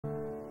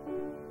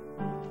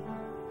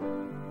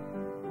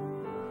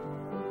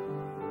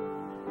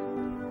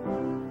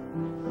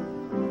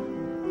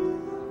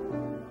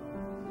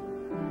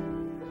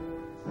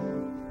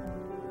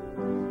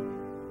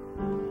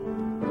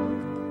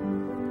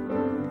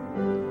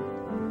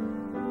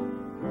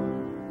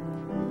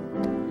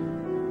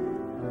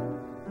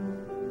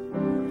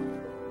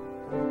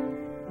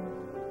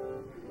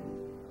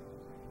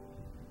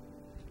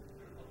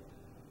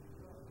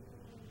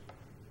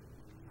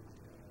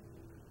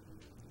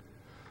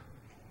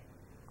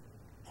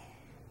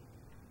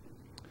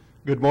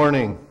Good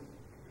morning.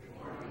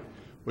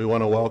 We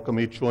want to welcome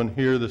each one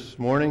here this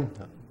morning.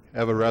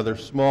 Have a rather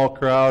small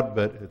crowd,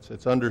 but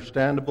it's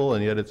understandable,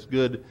 and yet it's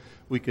good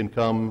we can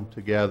come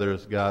together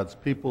as God's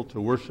people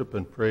to worship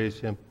and praise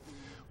Him.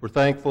 We're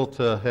thankful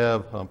to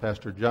have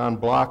Pastor John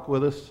Block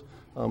with us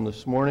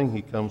this morning.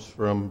 He comes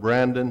from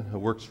Brandon, who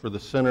works for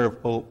the Center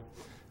of Hope,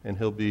 and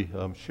he'll be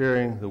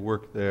sharing the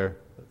work there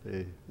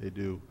that they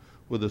do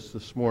with us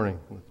this morning.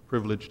 It's a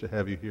privilege to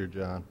have you here,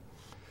 John.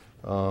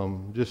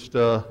 Just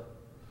a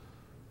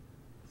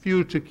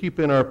few to keep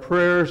in our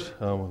prayers.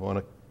 We want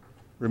to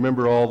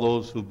remember all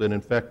those who've been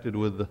infected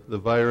with the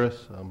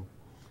virus.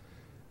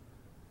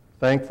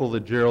 Thankful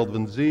that Gerald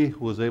Van Zee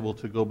was able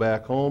to go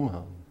back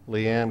home.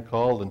 Leanne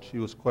called, and she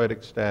was quite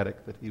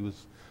ecstatic that he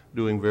was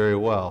doing very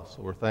well.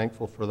 So we're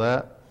thankful for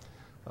that.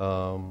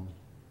 Want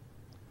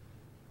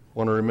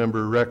to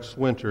remember Rex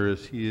Winter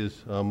as he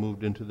is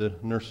moved into the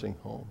nursing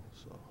home.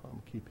 So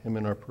keep him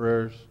in our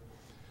prayers.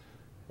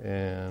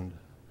 And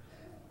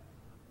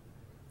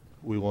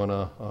we want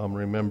to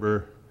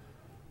remember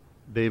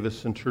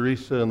Davis and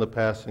Teresa and the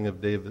passing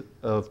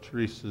of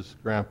Teresa's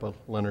grandpa,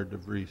 Leonard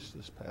DeVries,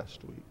 this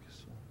past week.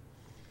 So.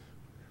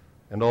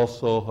 And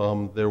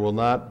also, there will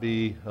not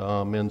be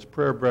men's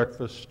prayer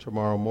breakfast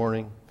tomorrow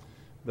morning,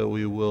 but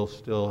we will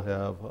still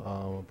have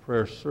a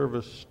prayer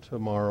service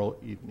tomorrow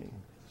evening.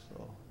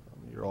 So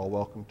you're all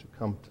welcome to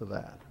come to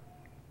that.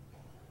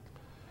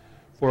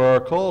 For our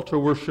call to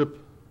worship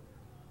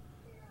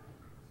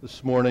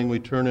this morning, we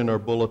turn in our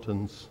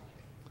bulletins,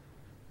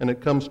 and it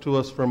comes to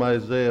us from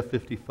Isaiah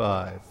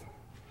 55.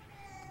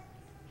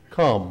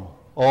 Come,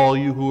 all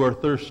you who are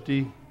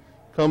thirsty,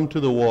 come to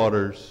the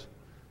waters,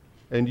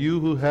 and you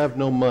who have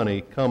no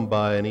money, come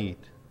buy and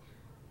eat.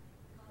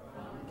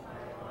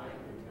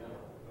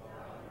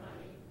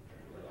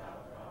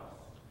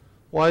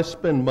 Why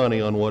spend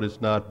money on what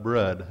is not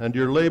bread, and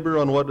your labor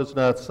on what does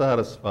not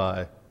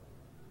satisfy?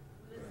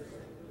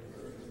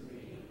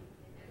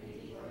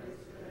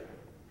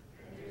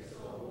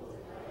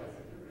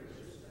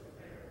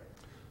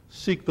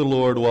 Seek the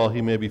Lord while he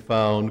may be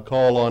found.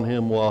 Call on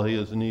him while he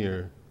is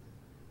near.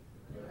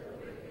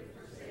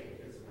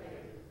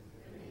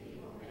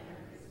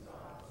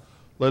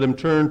 Let him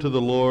turn to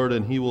the Lord,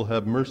 and he will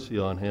have mercy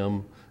on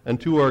him, and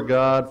to our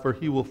God, for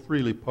he will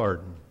freely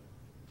pardon.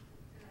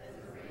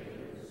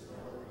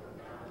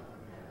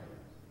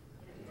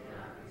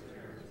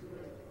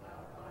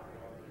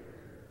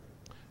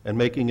 And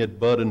making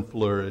it bud and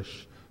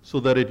flourish, so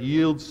that it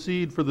yields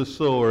seed for the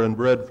sower and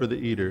bread for the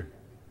eater.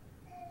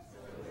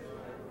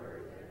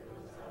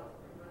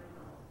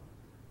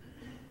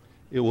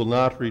 It will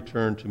not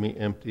return to me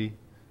empty,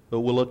 but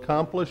will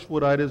accomplish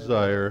what I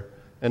desire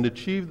and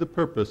achieve the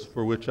purpose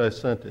for which I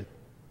sent it.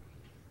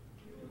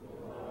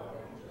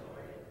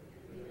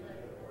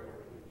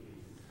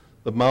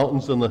 The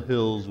mountains and the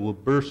hills will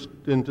burst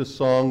into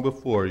song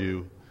before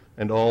you,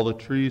 and all the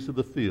trees of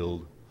the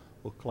field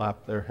will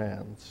clap their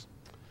hands.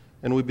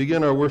 And we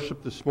begin our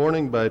worship this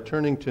morning by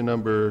turning to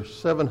number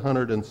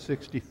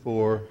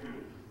 764,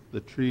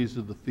 The Trees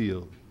of the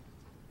Field.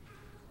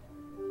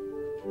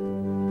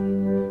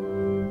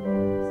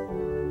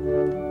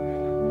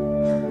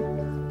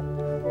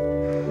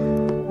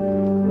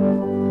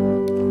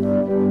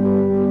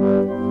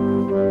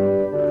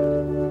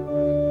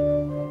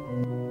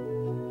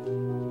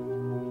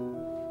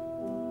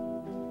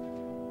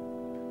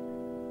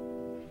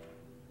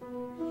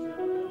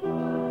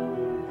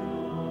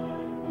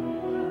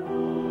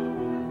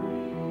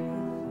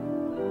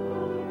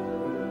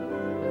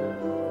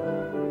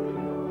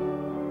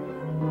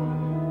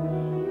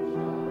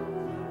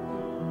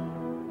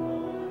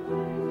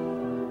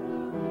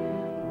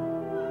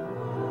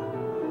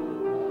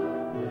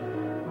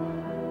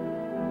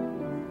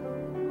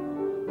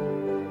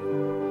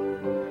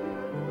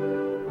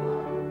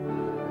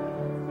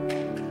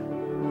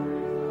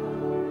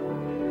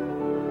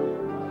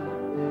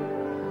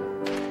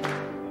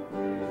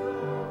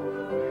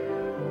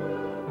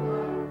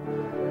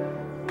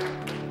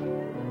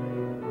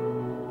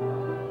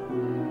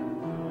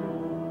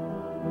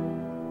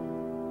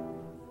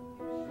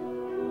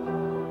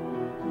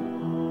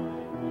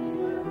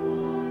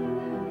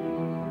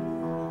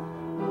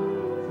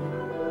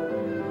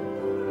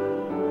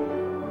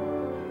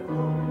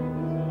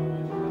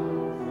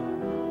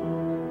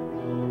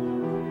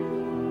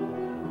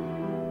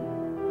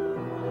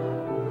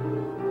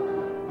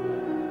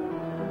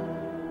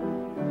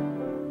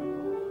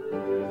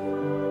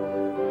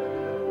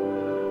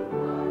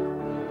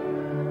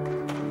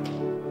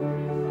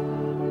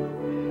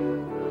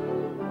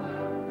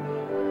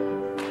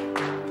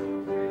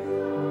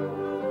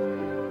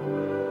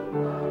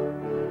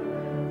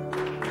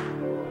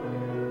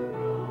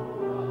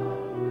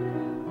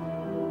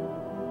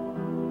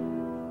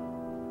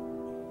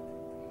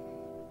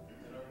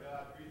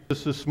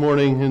 This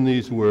morning in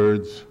these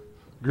words,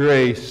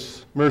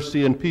 grace,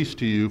 mercy, and peace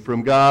to you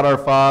from God our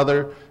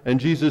Father and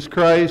Jesus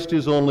Christ,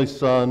 his only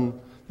Son,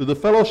 through the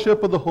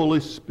fellowship of the Holy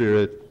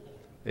Spirit.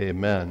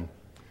 Amen.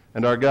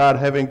 And our God,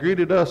 having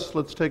greeted us,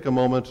 let's take a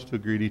moment to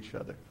greet each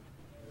other.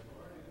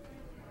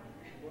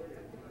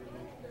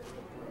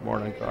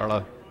 Morning,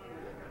 Carla.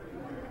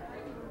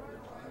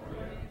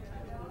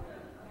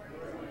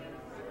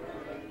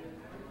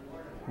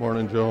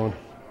 Morning, Joan.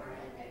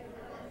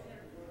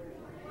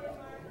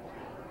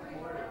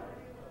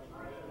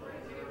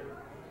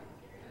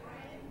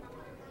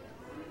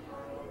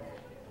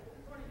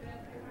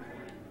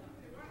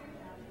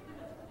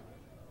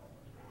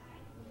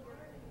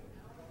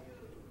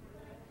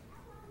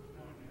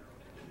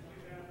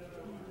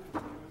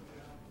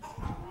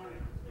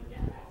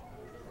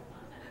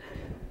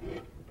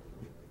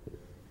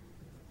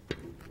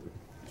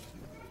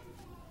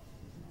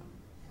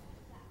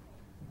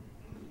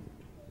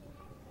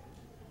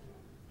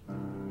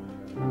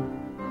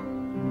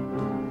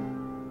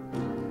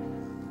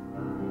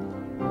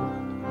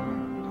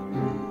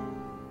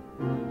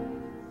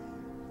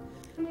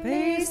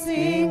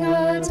 Facing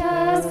a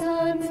task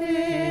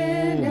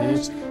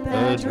unfinished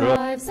that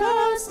drives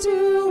us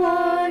to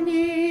our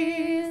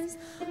knees,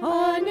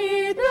 a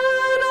need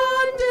that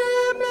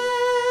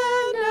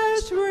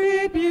undiminished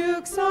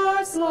rebukes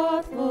our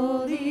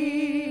slothful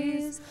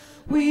ease.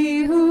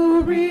 We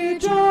who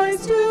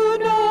rejoice to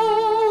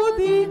know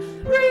thee,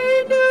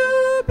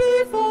 renew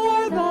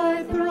before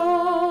thy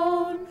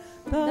throne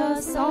the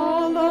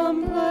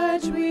solemn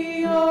pledge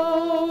we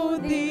owe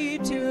thee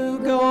to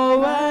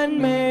go and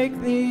make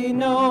thee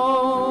known.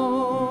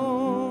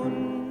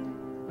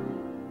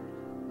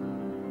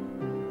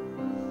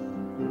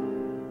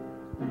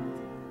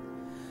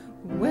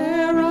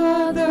 Where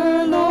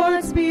other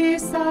lords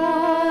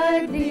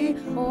beside thee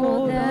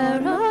hold their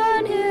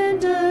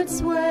unhindered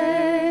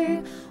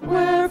sway,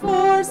 where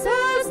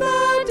forces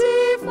that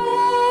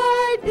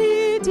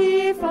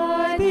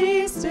defy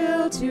thee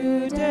still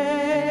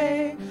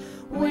today,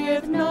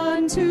 with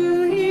none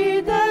to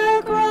heed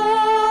their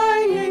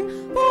crying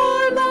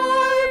for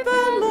life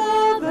and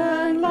love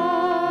and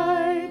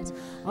light.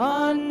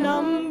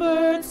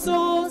 Unnumbered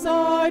souls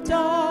are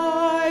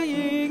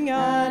dying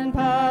and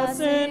pass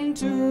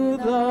into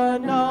the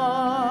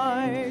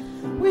night.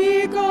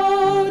 We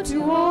go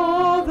to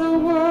all the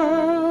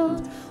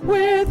world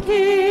with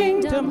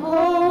kingdom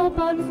hope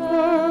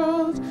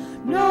unfurled.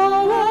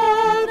 No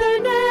other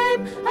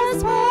name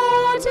has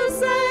power to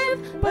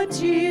save but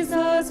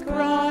Jesus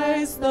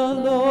Christ the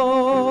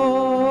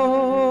Lord.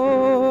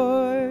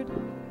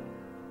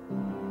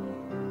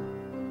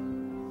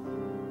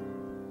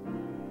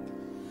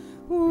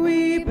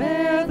 We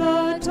bear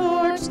the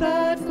torch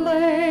that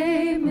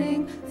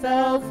flaming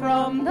fell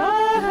from the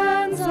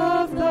hands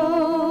of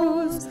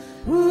those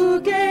who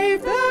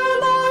gave their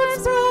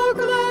lives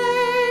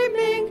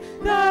proclaiming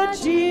that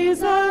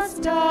Jesus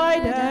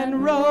died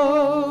and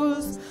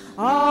rose.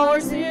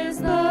 Ours is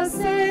the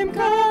same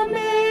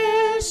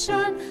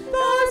commission,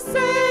 the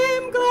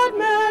same glad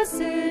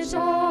message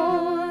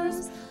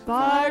ours,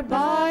 fired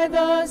by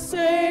the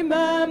same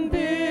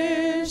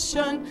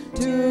ambition.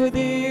 To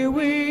thee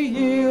we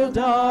yield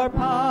our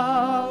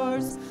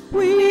powers.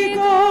 We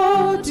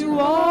go to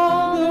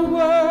all the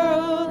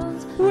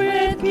world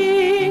with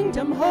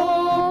kingdom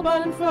hope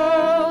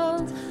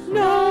unfurled.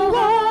 No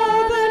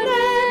other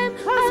name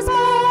has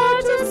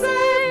power to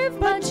save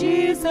but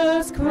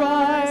Jesus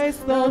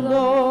Christ the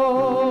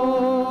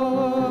Lord.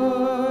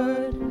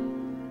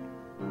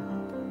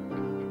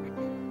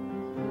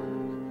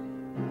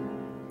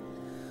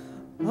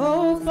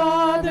 O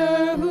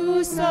Father,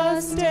 who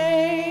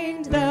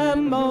sustained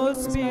them, O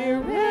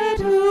Spirit,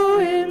 who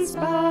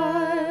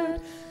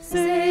inspired,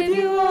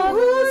 Savior,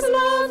 whose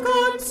love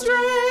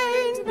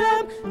constrained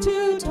them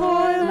to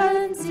toil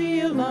and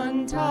zeal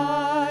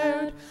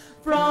untired,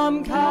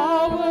 from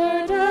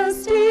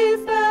cowardice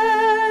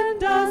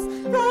defend us,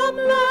 from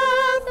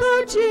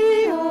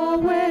lethargy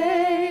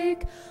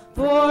awake.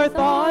 Forth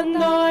on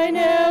thine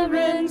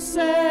errand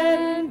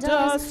send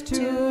us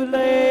to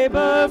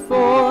labor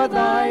for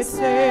thy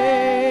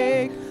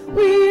sake.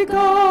 We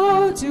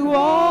go to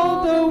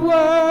all the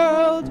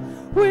world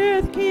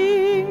with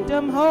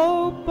kingdom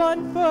hope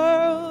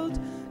unfurled.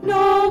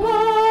 No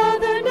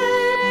other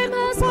name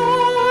has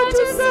power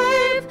to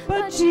save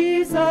but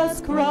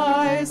Jesus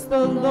Christ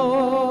the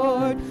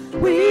Lord.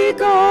 We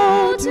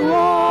go to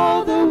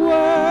all the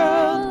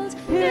world,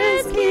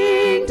 his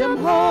kingdom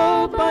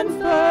hope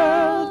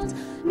unfurled.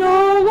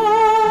 No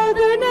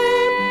other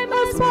name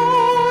has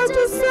power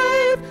to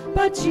save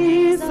but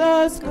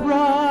Jesus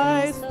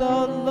Christ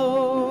the Lord.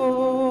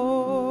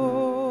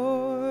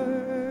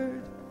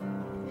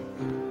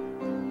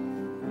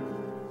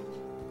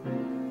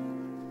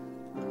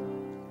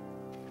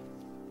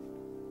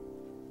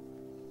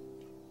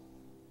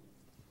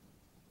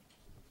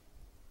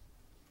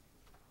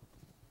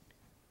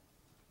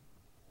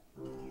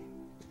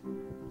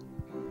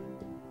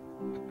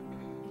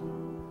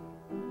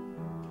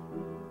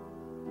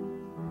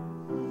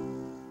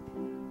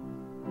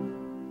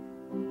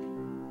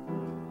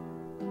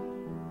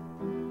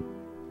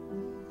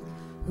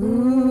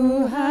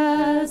 Who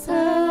has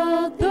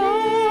held the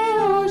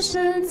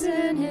oceans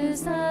in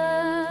his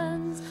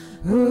hands?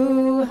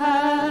 Who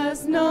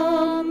has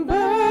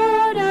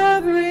numbered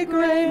every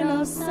grain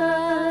of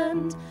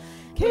sand?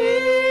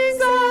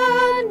 Kings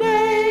and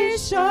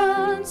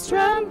nations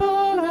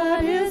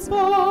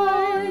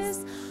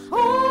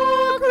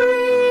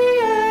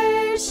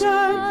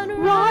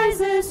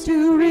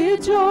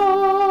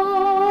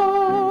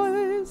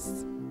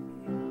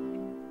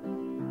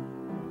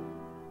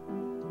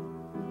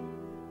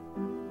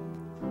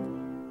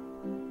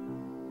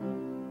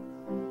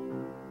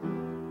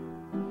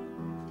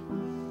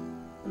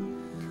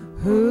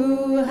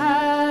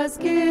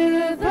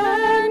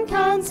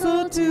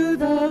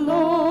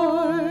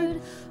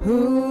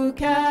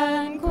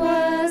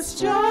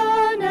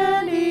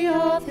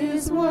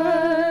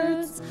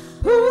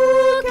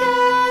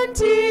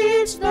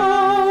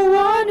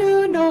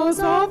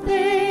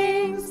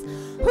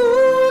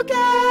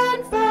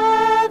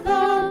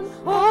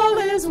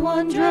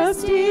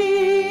wondrous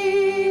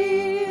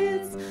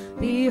deeds.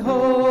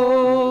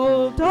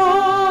 Behold,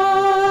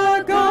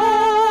 our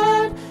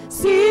God,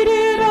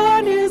 seated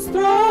on his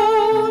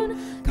throne.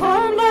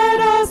 Come,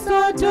 let us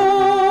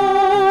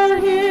adore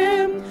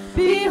him.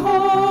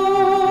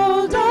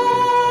 Behold,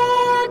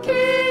 our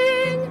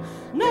King,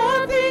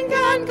 nothing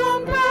can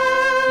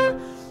compare.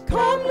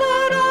 Come,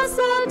 let us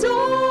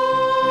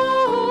adore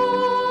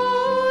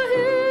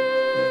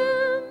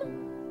him.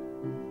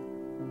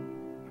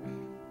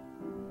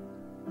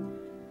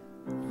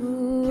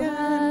 Who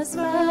has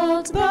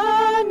felt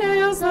the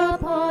nails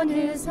upon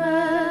his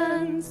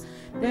hands,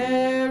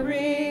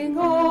 bearing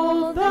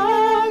all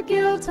the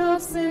guilt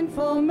of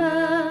sinful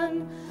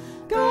man?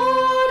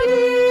 God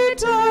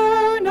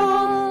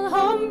eternal,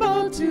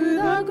 humble to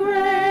the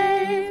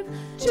grave,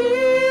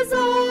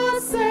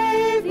 Jesus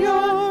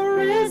Savior,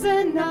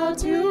 risen now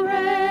to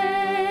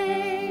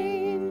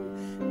reign.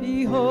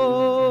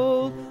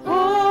 Behold,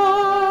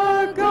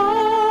 our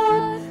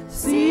God,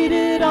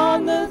 seated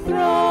on the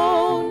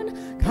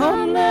throne.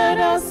 Come, let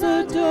us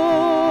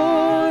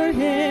adore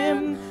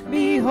him.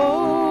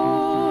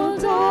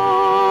 Behold,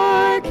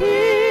 our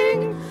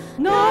King,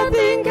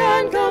 nothing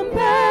can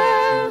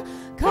compare.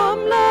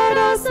 Come, let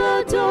us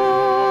adore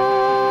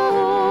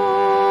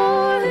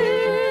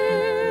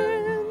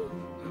him.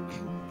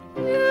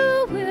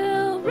 You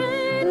will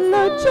reign.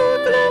 Let your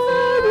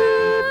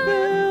glory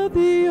fill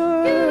the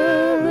earth.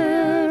 You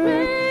will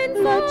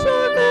reign. Let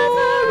your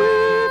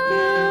glory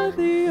fill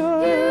the earth. You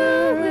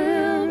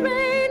will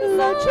reign.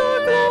 Let your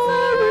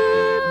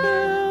glory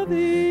fill the earth.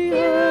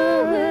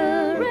 You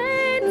will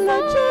reign.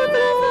 Let your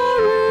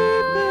glory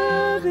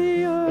fill the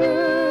earth. You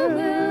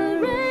will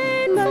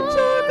reign. Let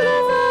your glory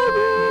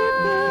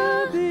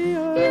fill the earth. You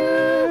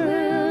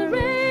will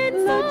reign.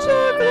 Let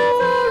your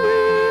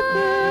glory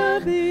fill the earth.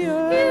 You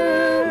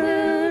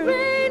will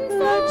reign.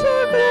 Let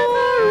your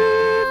glory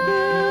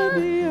fill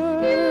the earth. You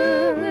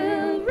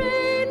will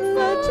reign.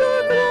 Let your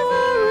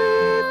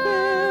glory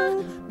fill.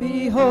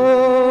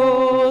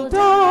 Behold,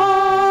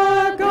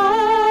 our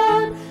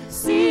God,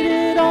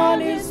 seated on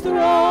his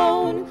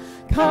throne.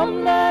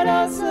 Come, let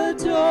us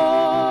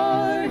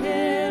adore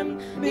him.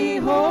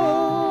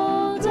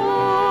 Behold,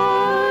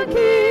 our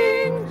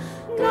King,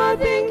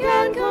 nothing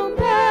can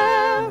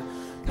compare.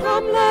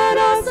 Come, let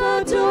us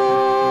adore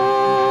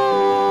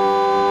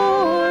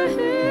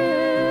him.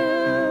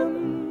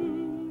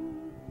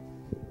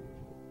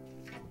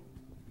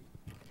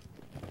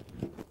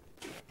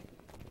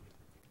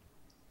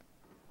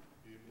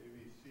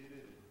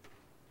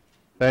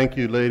 Thank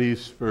you,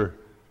 ladies, for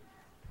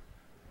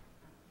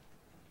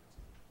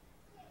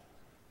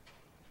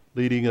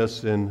leading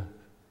us in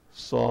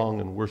song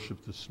and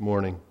worship this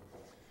morning.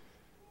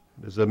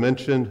 As I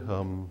mentioned,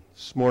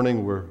 this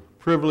morning we're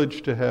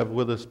privileged to have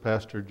with us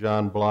Pastor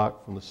John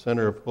Block from the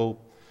Center of Hope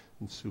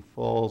in Sioux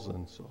Falls.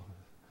 And so,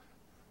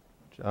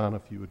 John,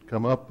 if you would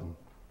come up and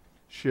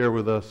share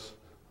with us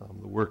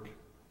the work.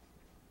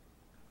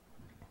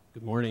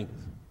 Good morning.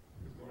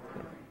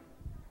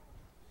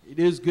 It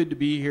is good to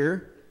be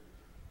here.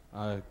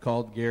 I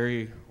called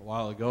Gary a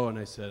while ago and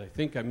I said, I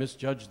think I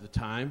misjudged the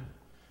time.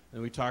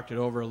 And we talked it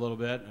over a little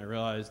bit, and I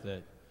realized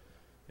that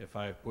if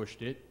I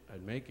pushed it,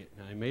 I'd make it.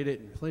 And I made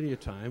it in plenty of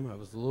time. I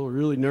was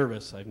really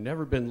nervous. I've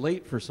never been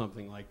late for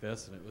something like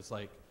this, and it was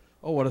like,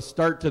 oh, what a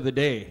start to the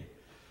day.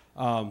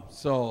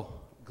 So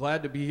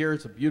glad to be here.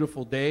 It's a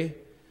beautiful day.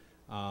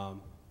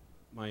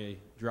 My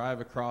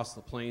drive across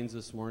the plains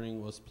this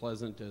morning was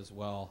pleasant as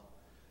well.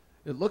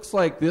 It looks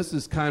like this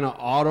is kind of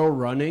auto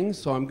running,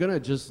 so I'm going to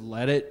just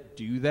let it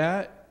do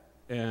that.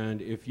 And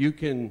if you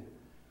can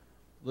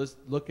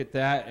look at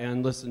that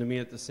and listen to me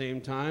at the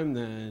same time,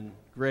 then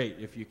great.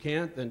 If you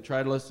can't, then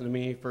try to listen to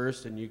me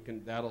first,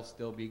 and that'll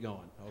still be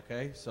going,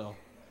 okay? So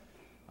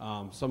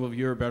some of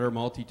you are better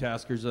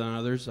multitaskers than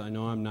others. I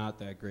know I'm not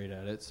that great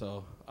at it.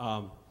 So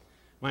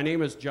my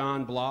name is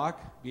John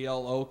Block,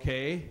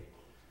 B-L-O-K.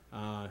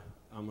 I'm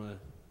a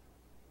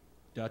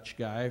Dutch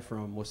guy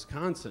from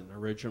Wisconsin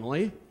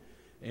originally.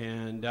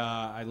 And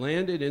I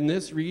landed in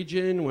this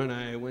region when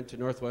I went to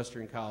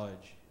Northwestern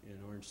College in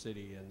Orange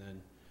City, and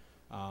then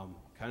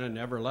kind of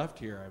never left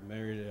here. I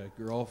married a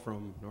girl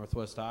from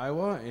Northwest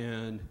Iowa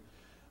and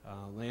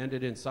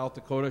landed in South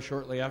Dakota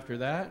shortly after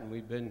that, and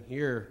we've been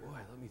here, boy,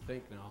 let me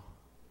think now.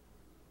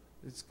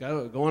 It's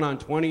going on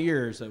 20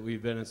 years that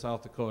we've been in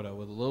South Dakota,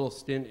 with a little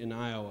stint in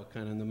Iowa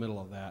kind of in the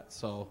middle of that.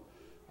 So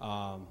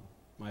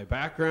my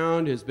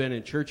background has been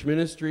in church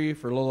ministry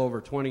for a little over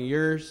 20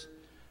 years.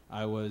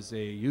 I was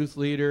a youth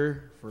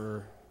leader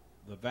for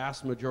the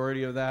vast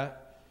majority of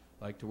that.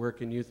 I like to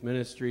work in youth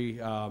ministry.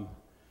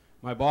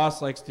 My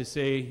boss likes to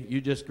say,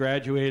 you just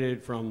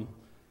graduated from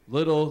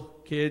little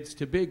kids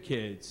to big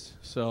kids.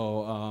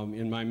 So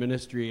in my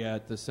ministry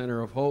at the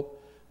Center of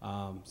Hope,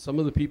 some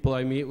of the people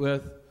I meet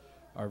with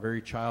are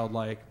very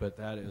childlike, but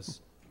that is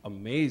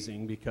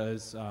amazing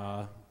because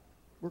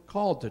we're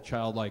called to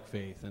childlike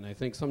faith. And I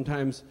think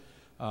sometimes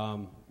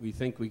we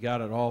think we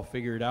got it all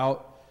figured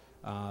out.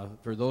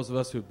 For those of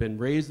us who've been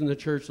raised in the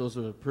church, those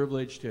are the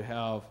privilege to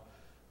have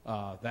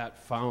that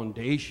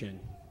foundation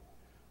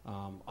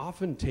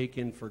often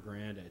taken for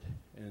granted.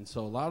 And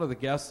so a lot of the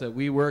guests that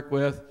we work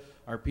with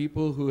are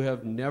people who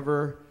have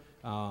never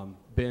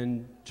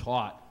been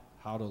taught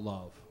how to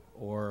love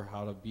or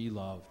how to be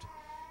loved.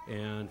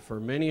 And for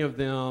many of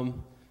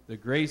them, the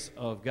grace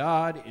of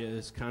God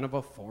is kind of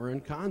a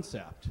foreign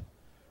concept.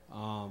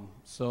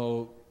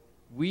 So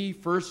we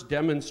first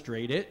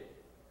demonstrate it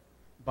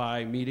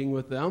by meeting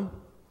with them,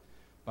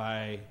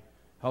 by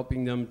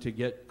helping them to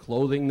get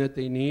clothing that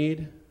they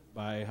need,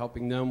 by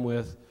helping them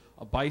with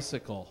a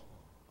bicycle.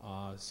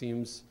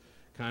 Seems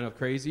kind of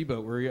crazy,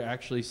 but we're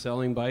actually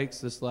selling bikes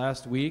this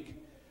last week.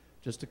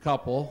 Just a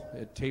couple.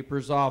 It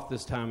tapers off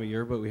this time of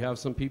year, but we have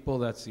some people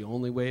that's the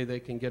only way they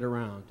can get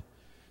around.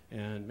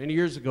 And many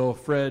years ago,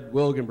 Fred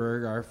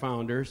Wilgenberg, our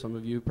founder, some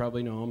of you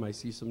probably know him, I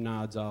see some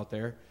nods out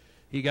there,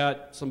 he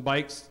got some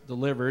bikes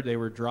delivered. They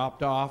were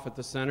dropped off at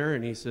the center,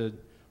 and he said,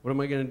 what am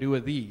I going to do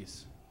with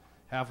these?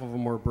 Half of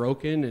them were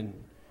broken, and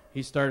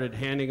he started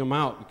handing them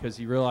out because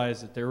he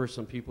realized that there were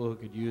some people who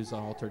could use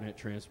alternate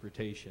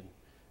transportation.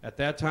 At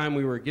that time,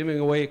 we were giving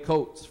away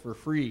coats for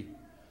free.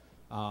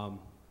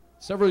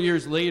 Several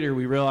years later,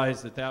 we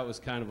realized that that was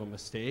kind of a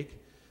mistake,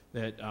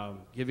 that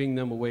giving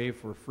them away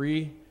for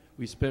free,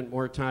 we spent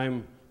more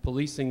time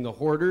policing the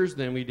hoarders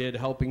than we did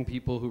helping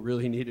people who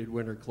really needed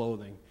winter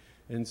clothing.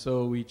 And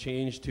so we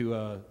changed to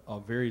a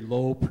very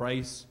low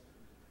price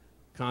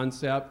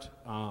concept.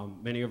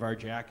 Many of our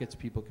jackets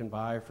people can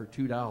buy for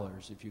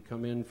 $2. If you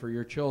come in for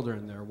your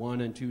children, they're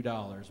 $1 and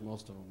 $2,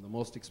 most of them. The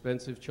most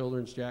expensive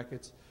children's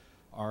jackets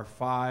are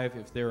 $5.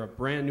 If they're a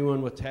brand new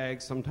one with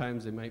tags,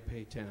 sometimes they might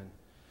pay $10.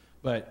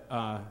 But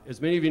as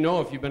many of you know,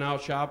 if you've been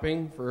out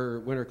shopping for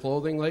winter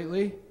clothing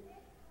lately,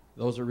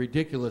 those are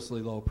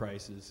ridiculously low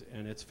prices,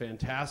 and it's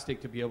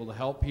fantastic to be able to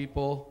help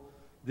people.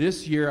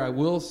 This year, I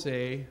will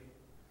say,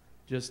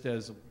 just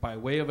as by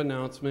way of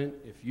announcement,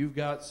 if you've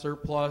got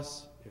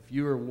surplus, if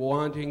you are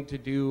wanting to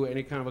do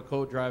any kind of a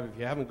coat drive, if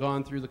you haven't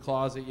gone through the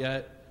closet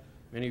yet,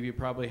 many of you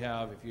probably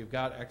have, if you've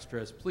got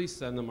extras, please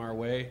send them our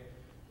way.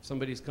 If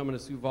somebody's coming to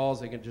Sioux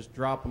Falls, they can just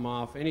drop them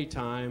off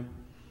anytime.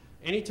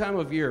 Any time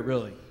of year,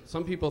 really.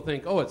 Some people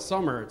think, oh, it's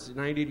summer, it's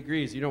 90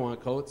 degrees, you don't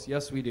want coats.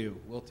 Yes, we do.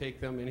 We'll take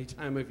them any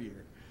time of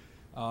year.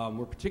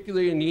 We're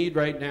particularly in need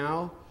right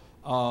now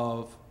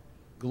of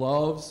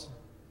gloves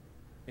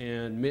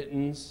and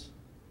mittens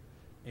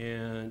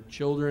and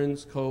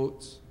children's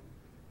coats,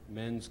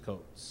 men's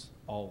coats,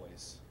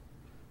 always.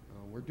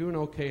 We're doing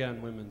okay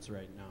on women's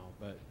right now,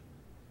 but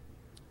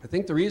I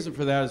think the reason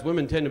for that is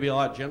women tend to be a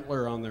lot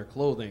gentler on their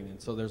clothing,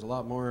 and so there's a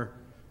lot more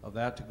of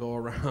that to go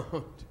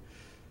around.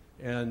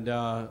 And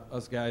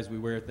us guys, we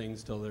wear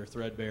things till they're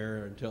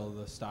threadbare, until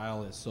the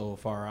style is so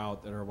far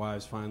out that our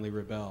wives finally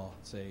rebel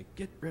and say,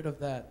 get rid of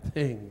that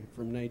thing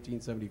from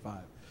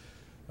 1975.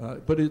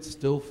 But it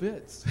still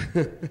fits.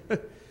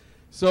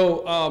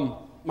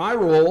 So my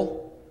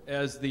role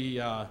as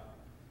the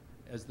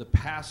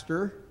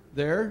pastor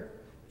there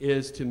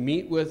is to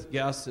meet with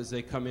guests as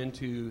they come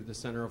into the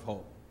Center of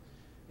Hope.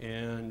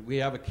 And we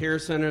have a care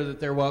center that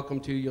they're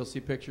welcome to. You'll see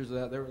pictures of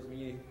that. There was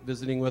me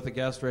visiting with a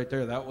guest right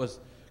there. That was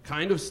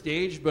kind of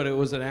staged, but it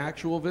was an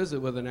actual visit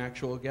with an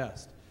actual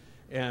guest.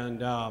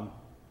 And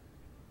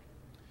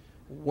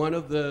one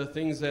of the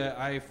things that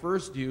I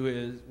first do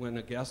is when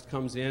a guest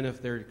comes in, if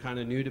they're kind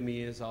of new to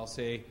me, is I'll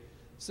say,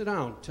 sit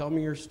down, tell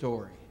me your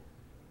story.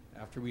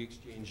 After we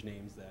exchange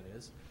names, that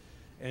is.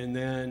 And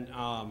then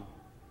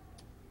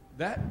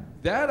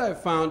that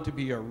I've found to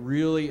be a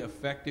really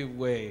effective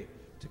way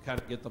to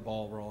kind of get the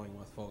ball rolling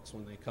with folks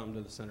when they come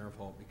to the Center of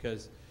Hope,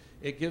 because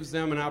it gives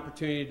them an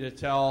opportunity to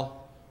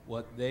tell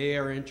what they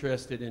are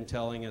interested in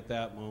telling at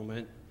that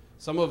moment.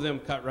 Some of them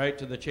cut right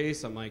to the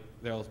chase.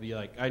 They'll be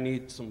like, I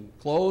need some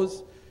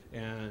clothes,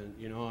 and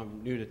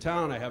I'm new to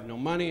town, I have no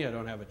money, I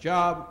don't have a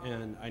job,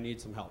 and I need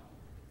some help.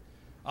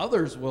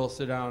 Others will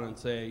sit down and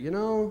say,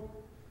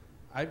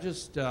 I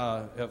just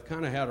have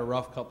kind of had a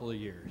rough couple of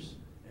years,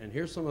 and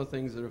here's some of the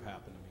things that have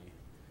happened to me.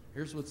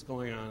 Here's what's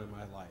going on in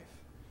my life.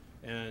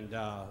 And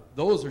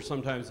those are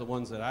sometimes the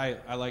ones that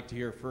I like to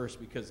hear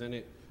first, because then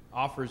it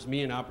offers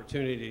me an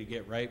opportunity to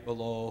get right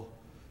below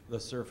the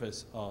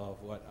surface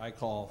of what I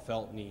call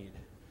felt need.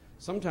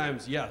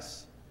 Sometimes,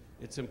 yes,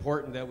 it's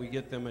important that we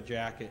get them a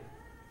jacket.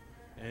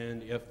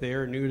 And if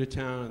they're new to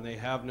town and they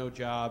have no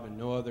job and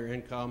no other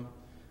income,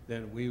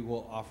 then we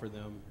will offer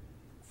them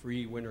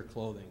free winter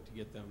clothing to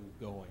get them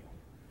going.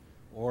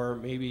 Or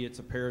maybe it's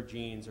a pair of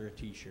jeans or a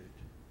t-shirt.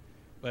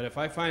 But if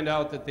I find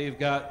out that they've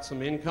got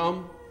some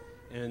income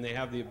and they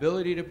have the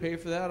ability to pay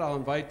for that, I'll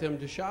invite them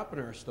to shop in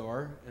our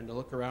store and to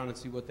look around and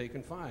see what they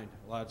can find.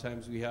 A lot of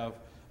times we have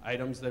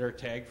items that are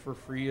tagged for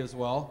free as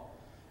well.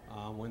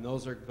 When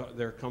those are,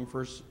 they're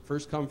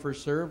first come,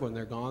 first serve. When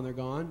they're gone, they're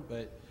gone.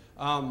 But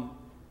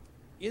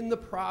in the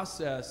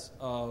process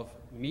of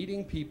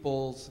meeting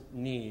people's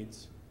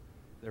needs,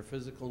 their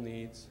physical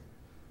needs,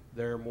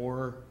 their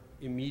more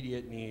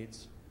immediate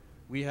needs,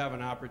 we have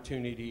an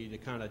opportunity to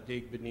kind of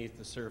dig beneath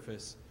the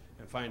surface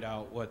and find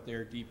out what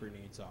their deeper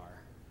needs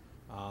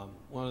are.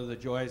 One of the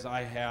joys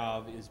I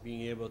have is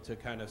being able to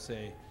kind of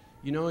say,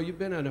 you've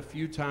been in a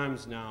few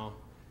times now,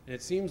 and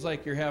it seems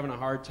like you're having a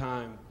hard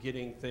time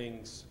getting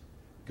things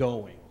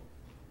going.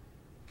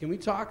 Can we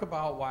talk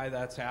about why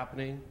that's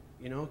happening?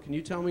 You know, can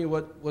you tell me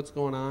what's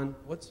going on?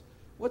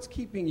 What's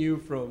keeping you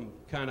from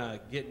kind of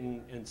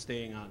getting and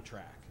staying on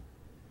track?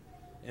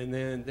 And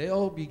then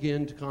they'll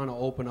begin to kind of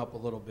open up a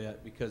little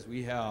bit because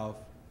we have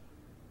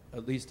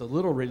at least a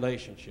little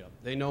relationship.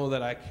 They know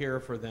that I care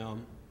for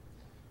them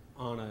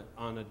on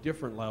a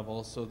different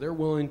level, so they're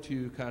willing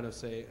to kind of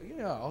say,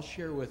 yeah, I'll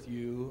share with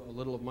you a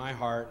little of my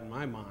heart and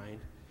my mind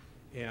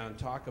and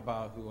talk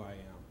about who I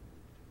am.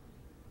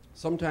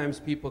 Sometimes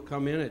people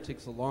come in, it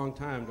takes a long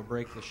time to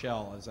break the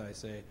shell, as I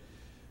say.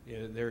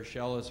 Their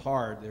shell is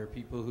hard. There are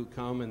people who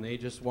come and they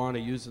just want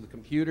to use the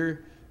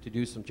computer to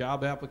do some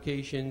job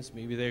applications.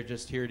 Maybe they're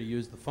just here to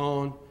use the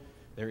phone.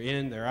 They're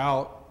in, they're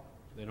out.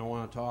 They don't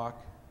want to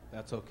talk.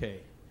 That's okay.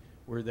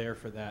 We're there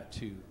for that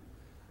too.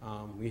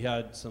 We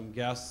had some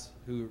guests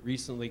who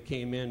recently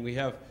came in. We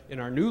have, in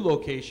our new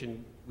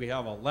location, we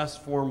have a less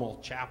formal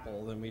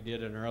chapel than we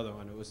did in our other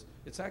one.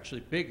 It's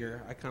actually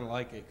bigger. I kind of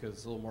like it because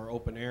it's a little more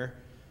open air,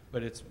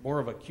 but it's more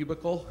of a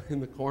cubicle in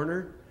the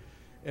corner.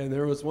 And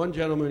there was one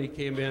gentleman, he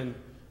came in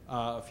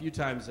a few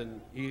times, and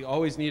he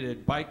always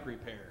needed bike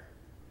repair.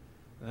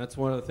 And that's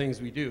one of the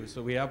things we do.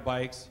 So we have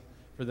bikes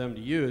for them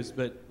to use,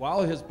 but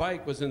while his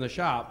bike was in the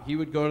shop, he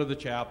would go to the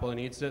chapel and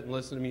he'd sit and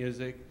listen to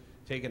music,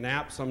 take a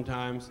nap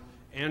sometimes,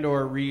 and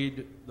or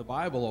read the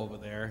Bible over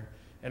there.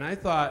 And I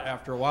thought,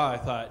 after a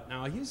while,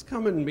 now he's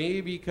coming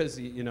maybe because,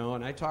 you know,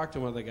 and I talked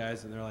to one of the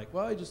guys and they're like,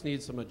 well, I just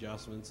need some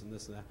adjustments and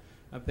this and that.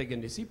 I'm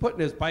thinking, is he putting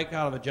his bike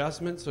out of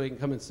adjustment so he can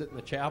come and sit in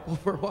the chapel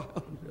for a while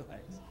and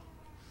relax?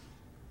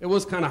 It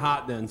was kind of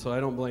hot then, so I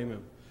don't blame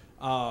him.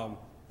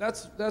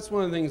 That's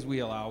one of the things we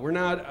allow. We're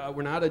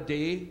not a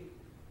day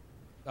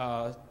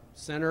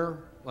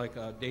center, like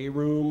a day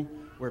room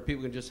where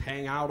people can just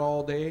hang out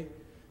all day.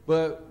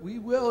 But we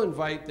will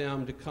invite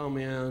them to come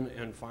in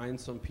and find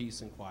some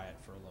peace and quiet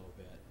for a little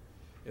bit.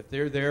 If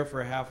they're there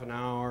for a half an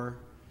hour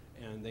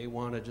and they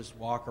want to just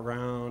walk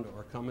around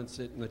or come and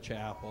sit in the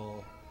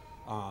chapel,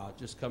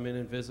 just come in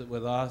and visit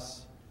with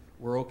us,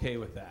 we're okay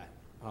with that.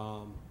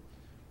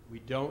 We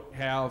don't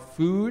have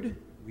food.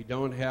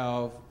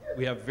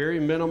 We have very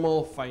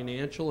minimal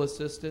financial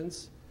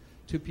assistance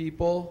to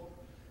people.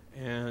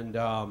 And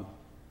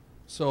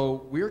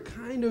so we're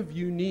kind of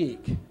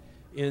unique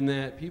in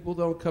that people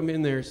don't come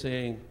in there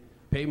saying,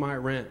 pay my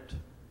rent,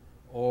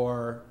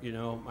 or, you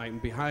know, I'm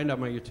behind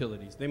on my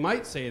utilities. They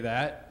might say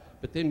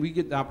that, but then we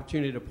get the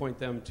opportunity to point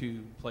them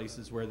to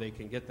places where they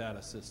can get that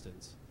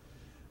assistance.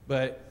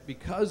 But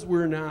because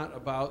we're not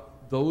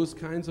about those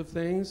kinds of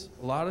things,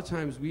 a lot of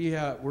times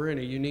we're in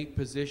a unique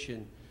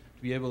position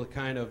to be able to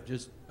kind of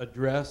just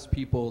address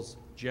people's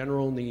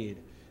general need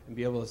and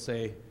be able to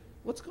say,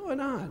 what's going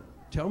on?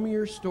 Tell me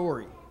your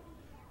story.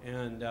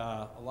 And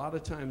a lot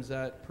of times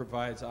that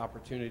provides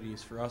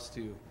opportunities for us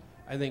to,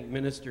 I think,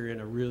 minister in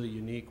a really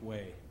unique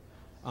way.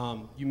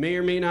 You may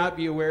or may not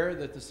be aware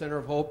that the Center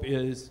of Hope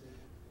is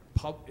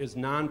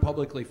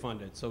non-publicly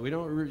funded. So we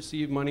don't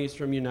receive monies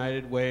from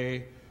United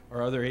Way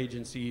or other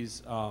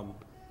agencies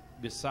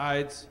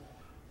besides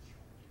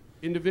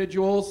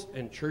individuals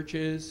and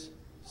churches.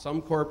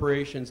 Some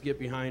corporations get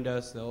behind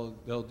us.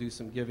 They'll do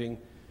some giving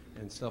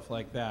and stuff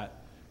like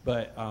that.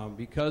 But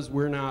because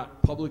we're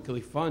not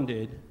publicly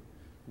funded,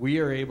 we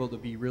are able to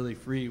be really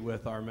free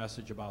with our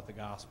message about the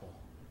gospel.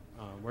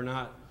 We're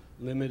not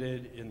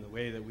limited in the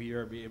way that we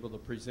are able to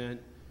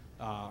present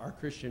our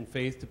Christian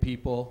faith to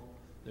people.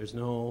 There's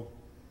no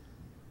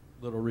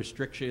little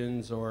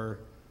restrictions or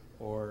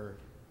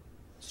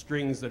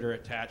strings that are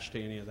attached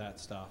to any of that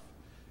stuff.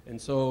 And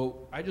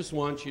so I just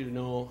want you to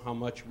know how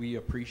much we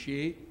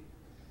appreciate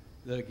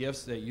the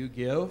gifts that you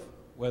give,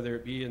 whether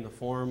it be in the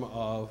form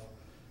of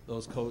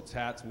those coats,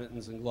 hats,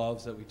 mittens, and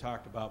gloves that we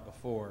talked about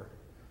before,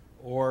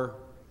 or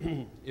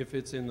if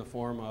it's in the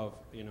form of,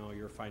 you know,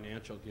 your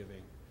financial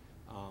giving.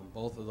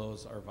 Both of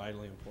those are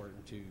vitally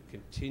important to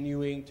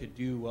continuing to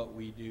do what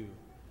we do.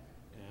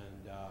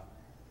 And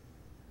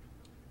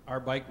our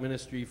bike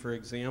ministry, for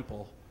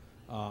example,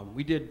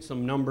 we did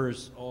some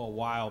numbers a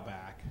while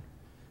back,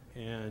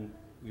 and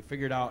we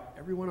figured out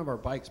every one of our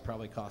bikes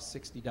probably costs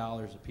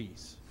 $60 a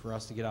piece for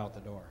us to get out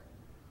the door.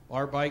 Well,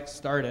 our bikes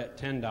start at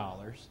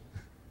 $10,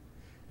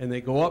 and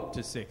they go up to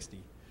 $60.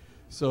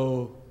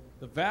 So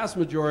the vast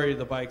majority of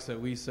the bikes that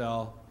we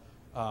sell,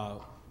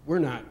 we're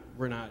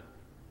not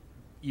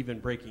even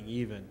breaking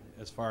even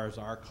as far as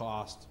our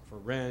cost for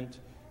rent,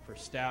 for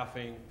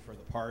staffing, for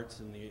the parts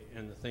and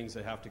the things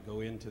that have to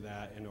go into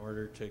that in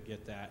order to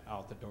get that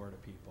out the door to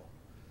people.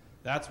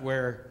 That's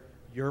where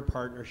your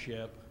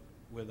partnership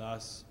with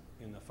us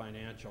in the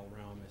financial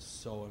realm is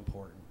so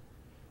important,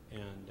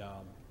 and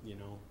you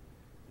know,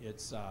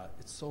 it's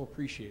so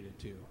appreciated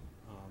too.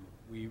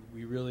 We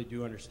really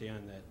do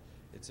understand that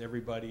it's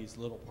everybody's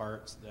little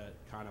parts that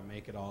kind of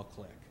make it all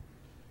click.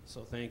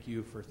 So thank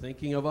you for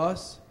thinking of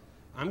us.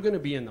 I'm going to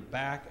be in the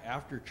back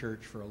after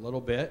church for a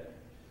little bit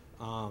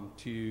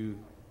to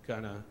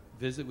kind of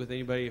visit with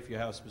anybody if you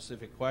have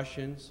specific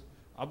questions.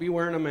 I'll be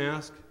wearing a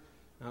mask,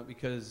 not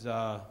because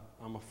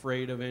I'm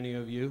afraid of any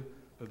of you,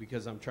 but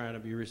because I'm trying to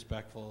be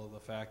respectful of the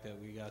fact that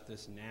we got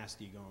this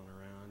nasty going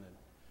around,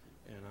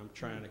 and I'm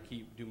trying to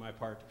do my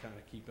part to kind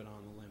of keep it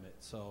on the limit.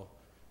 So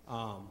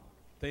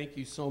thank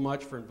you so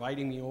much for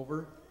inviting me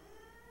over.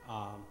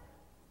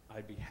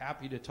 I'd be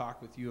happy to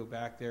talk with you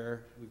back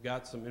there. We've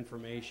got some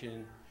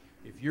information.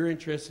 If you're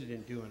interested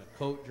in doing a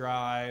coat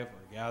drive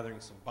or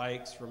gathering some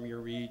bikes from your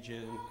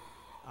region,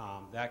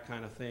 that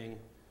kind of thing,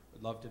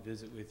 I'd love to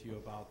visit with you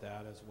about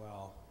that as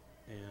well.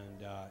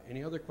 And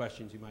any other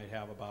questions you might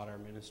have about our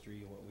ministry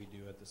and what we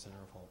do at the Center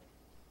of Hope.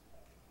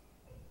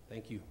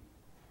 Thank you.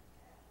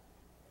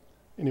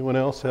 Anyone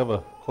else have a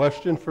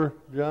question for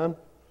John?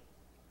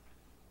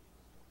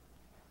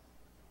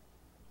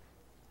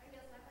 I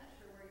guess I'm not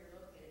sure where you're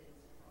located in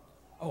Sioux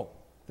Falls. Oh,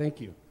 thank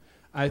you.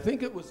 I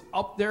think it was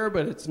up there,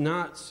 but it's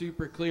not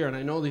super clear, and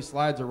I know these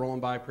slides are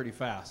rolling by pretty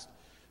fast.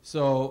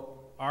 So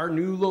our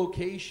new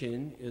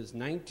location is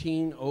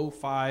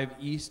 1905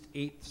 East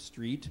 8th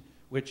Street,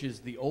 which is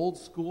the old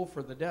school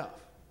for the deaf.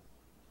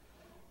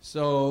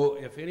 So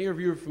if any of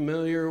you are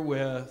familiar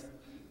with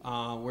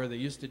where they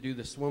used to do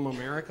the Swim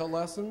America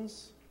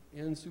lessons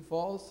in Sioux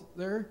Falls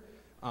there,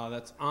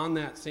 that's on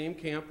that same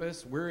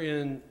campus. We're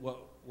in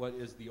what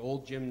is the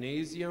old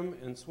gymnasium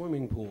and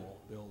swimming pool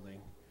building.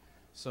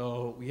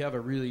 So we have a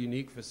really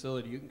unique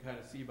facility. You can kind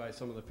of see by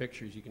some of the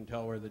pictures, you can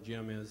tell where the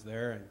gym is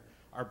there. And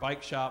our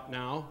bike shop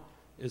now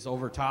is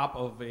over top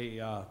of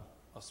a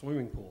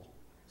swimming pool.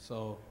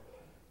 So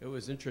it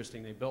was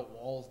interesting. They built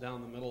walls down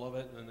the middle of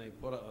it, and then they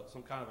put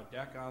some kind of a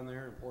deck on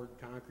there and poured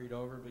concrete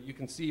over. But you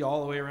can see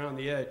all the way around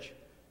the edge,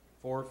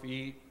 4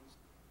 feet,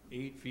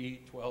 8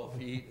 feet, 12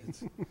 feet.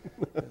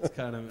 It's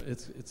kind of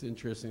it's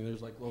interesting.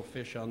 There's like little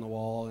fish on the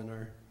wall in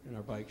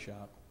our bike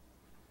shop.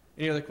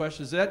 Any other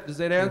questions? Does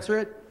that answer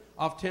it?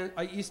 Off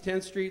East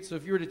 10th Street. So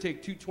if you were to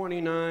take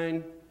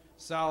 229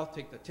 south,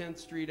 take the 10th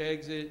Street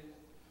exit,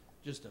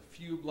 just a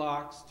few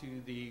blocks to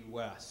the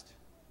west,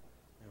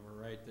 and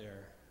we're right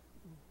there.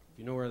 If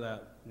you know where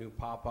that new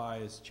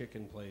Popeyes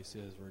chicken place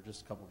is, we're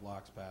just a couple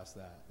blocks past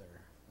that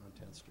there on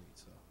 10th Street.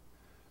 So,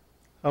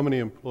 How many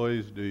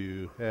employees do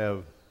you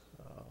have?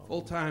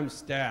 full-time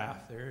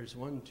staff. There's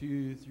 1,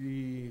 2,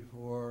 3,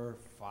 4,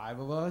 5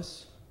 of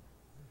us.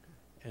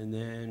 And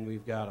then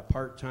we've got a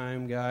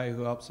part-time guy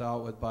who helps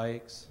out with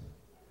bikes.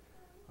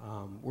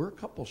 We're a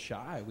couple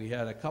shy. We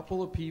had a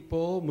couple of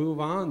people move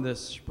on this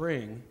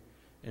spring,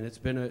 and it's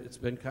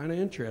been kind of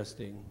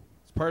interesting.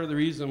 It's part of the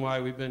reason why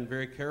we've been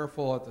very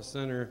careful at the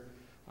center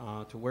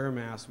to wear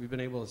masks. We've been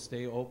able to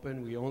stay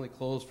open. We only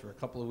closed for a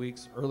couple of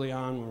weeks early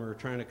on when we were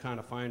trying to kind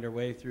of find our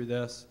way through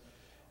this,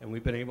 and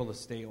we've been able to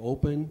stay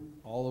open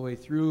all the way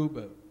through,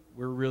 but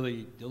we're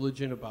really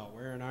diligent about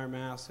wearing our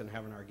masks and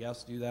having our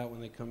guests do that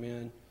when they come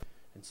in.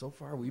 And so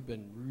far, we've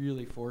been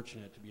really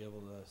fortunate to be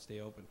able to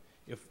stay open.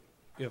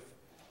 If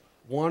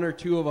one or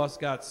two of us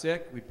got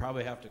sick, we'd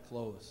probably have to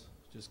close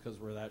just because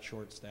we're that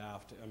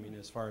short-staffed. I mean,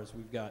 as far as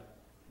we've got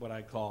what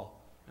I call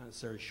not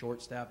necessarily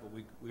short-staffed, but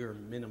we are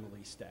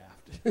minimally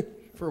staffed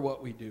for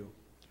what we do.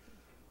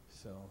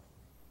 So,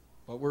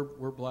 but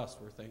we're blessed.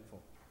 We're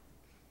thankful.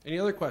 Any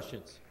other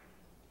questions?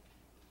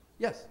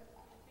 Yes.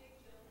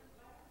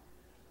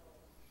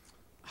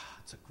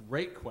 It's a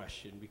great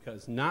question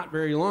because not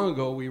very long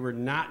ago we were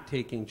not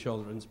taking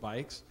children's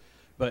bikes,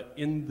 but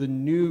in the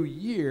new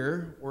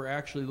year we're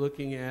actually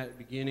looking at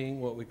beginning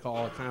what we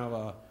call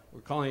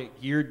we're calling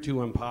it Geared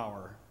to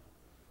Empower.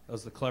 That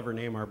was the clever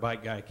name our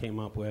bike guy came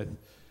up with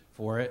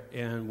for it,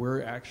 and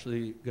we're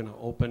actually going to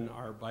open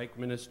our bike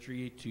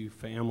ministry to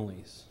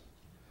families.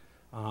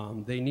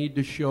 They need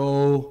to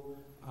show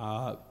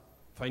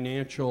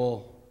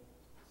financial,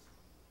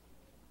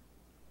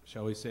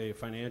 shall we say,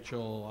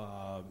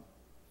 financial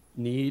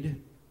need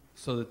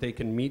so that they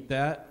can meet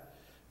that,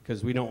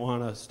 because we don't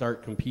want to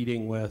start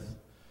competing with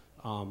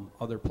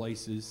other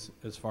places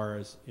as far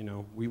as,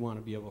 we want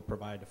to be able to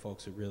provide to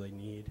folks who really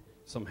need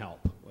some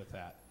help with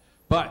that.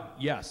 But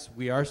yes,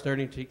 we are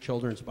starting to take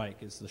children's bike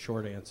is the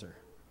short answer.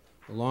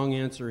 The long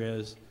answer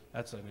is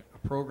that's a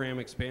program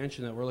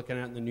expansion that we're looking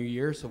at in the new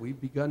year, so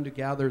we've begun to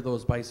gather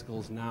those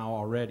bicycles now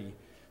already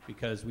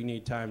because we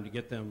need time to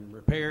get them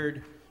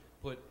repaired,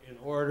 put in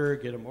order,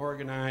 get them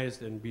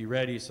organized, and be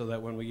ready so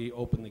that when we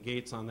open the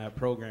gates on that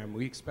program,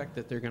 we expect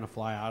that they're going to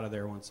fly out of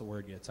there once the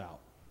word gets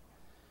out.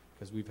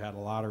 Because we've had a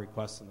lot of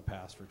requests in the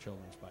past for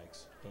children's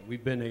bikes. But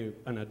we've been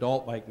an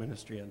adult bike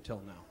ministry until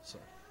now. So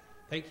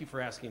thank you for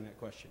asking that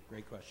question.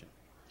 Great question.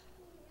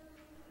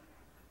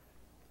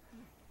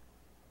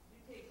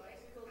 You take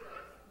bicycles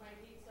that might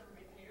need some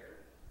repair?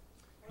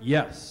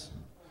 Yes.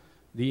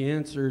 The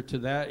answer to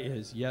that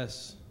is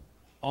yes.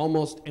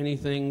 Almost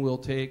anything we'll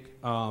take.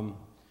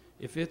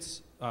 If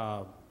it's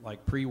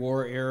like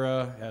pre-war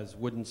era, has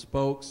wooden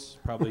spokes,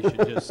 probably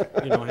should just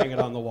hang it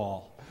on the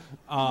wall.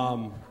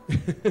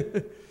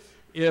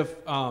 If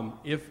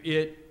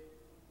it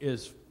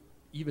is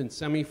even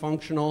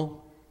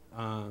semi-functional,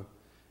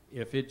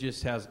 if it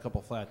just has a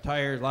couple flat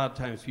tires, a lot of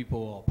times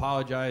people will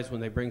apologize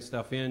when they bring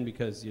stuff in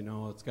because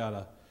it's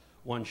got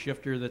one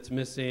shifter that's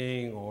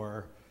missing,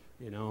 or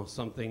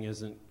something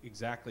isn't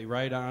exactly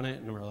right on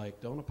it, and we're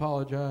like, don't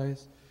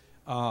apologize.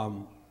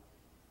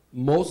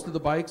 Most of the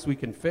bikes we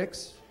can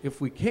fix. If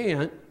we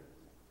can't,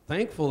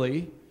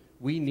 thankfully,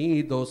 we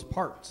need those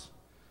parts.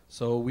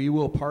 So we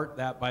will part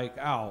that bike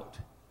out,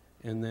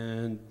 and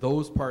then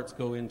those parts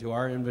go into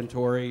our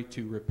inventory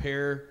to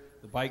repair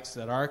the bikes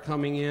that are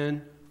coming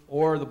in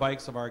or the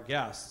bikes of our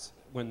guests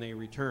when they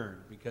return,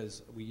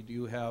 because we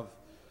do have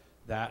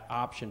that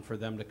option for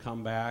them to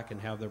come back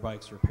and have their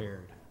bikes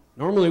repaired.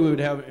 Normally we would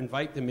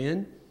invite them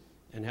in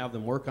and have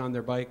them work on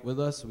their bike with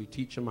us. We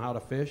teach them how to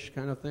fish,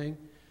 kind of thing.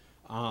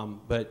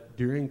 But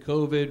during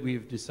COVID,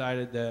 we've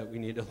decided that we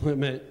need to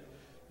limit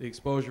the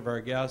exposure of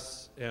our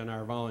guests and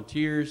our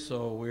volunteers,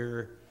 so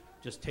we're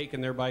just taking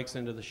their bikes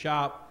into the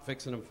shop,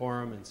 fixing them for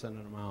them, and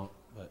sending them out.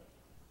 But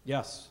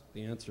yes,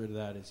 the answer to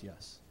that is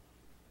yes.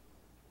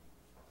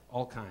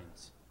 All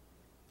kinds.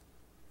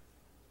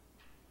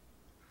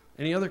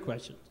 Any other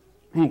questions?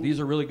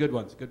 These are really good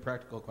ones, good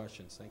practical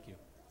questions. Thank you.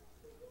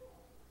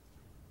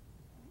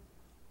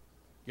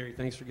 Gary,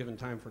 thanks for giving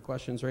time for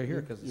questions right here,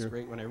 because it's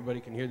great when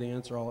everybody can hear the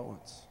answer all at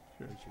once.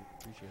 Sure.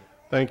 Appreciate it.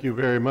 Thank you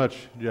very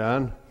much,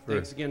 John.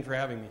 Thanks again for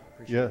having me.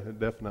 Appreciate it. Yeah,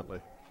 definitely.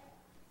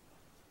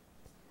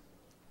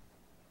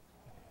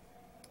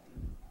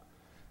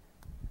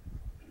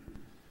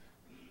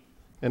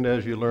 And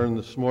as you learned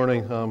this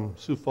morning,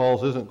 Sioux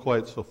Falls isn't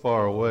quite so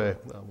far away.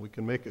 We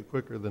can make it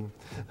quicker than...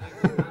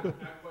 Not quite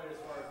as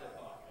far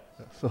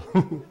as I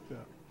thought. Yeah.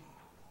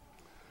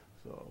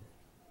 So,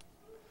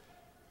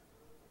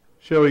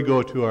 shall we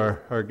go to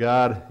our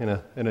God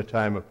in a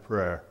time of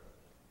prayer?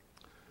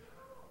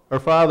 Our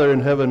Father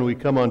in heaven, we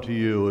come unto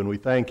you and we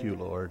thank you,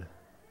 Lord.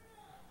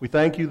 We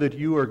thank you that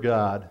you are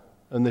God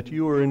and that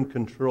you are in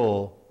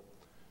control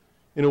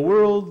in a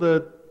world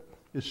that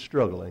is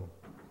struggling.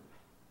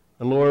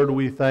 And Lord,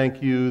 we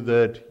thank you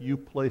that you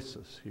place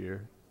us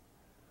here.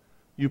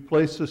 You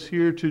place us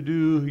here to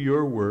do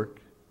your work,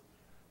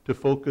 to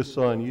focus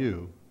on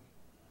you,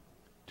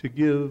 to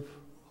give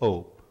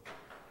hope.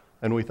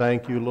 And we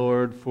thank you,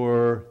 Lord,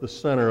 for the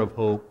center of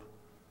hope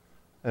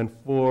and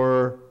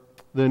for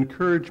the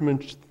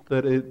encouragement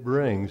that it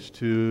brings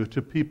to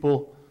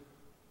people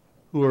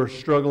who are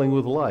struggling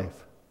with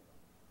life.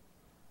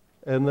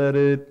 And that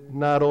it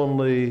not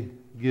only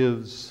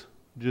gives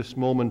just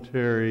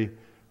momentary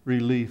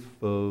relief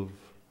of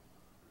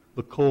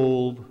the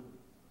cold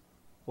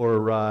or a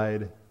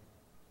ride,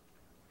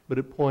 but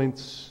it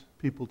points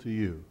people to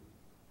you.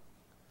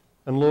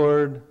 And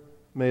Lord,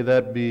 may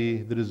that be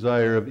the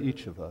desire of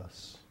each of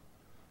us,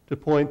 to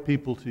point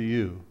people to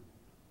you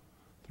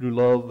through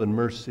love and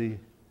mercy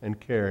and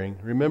caring,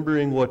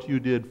 remembering what you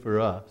did for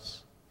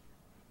us.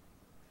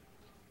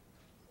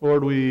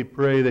 Lord, we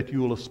pray that you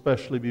will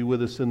especially be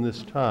with us in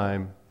this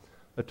time,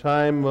 a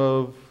time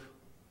of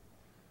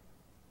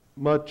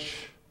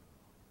much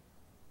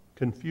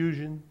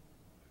confusion,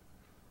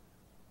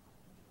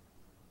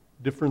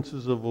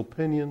 differences of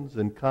opinions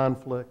and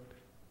conflict,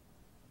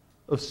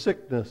 of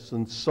sickness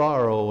and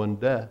sorrow and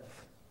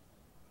death.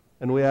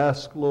 And we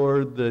ask,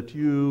 Lord, that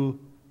you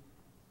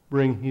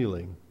bring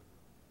healing.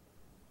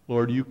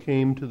 Lord, you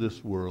came to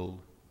this world.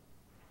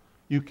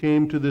 You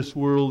came to this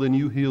world and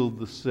you healed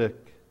the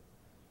sick.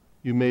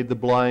 You made the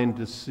blind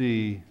to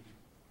see,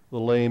 the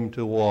lame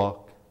to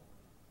walk.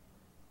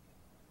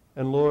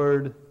 And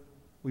Lord,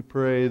 we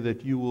pray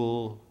that you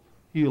will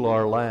heal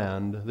our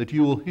land, that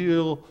you will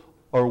heal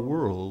our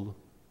world.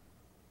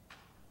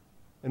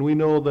 And we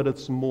know that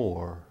it's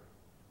more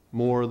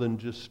than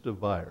just a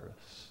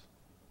virus.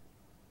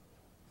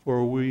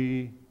 For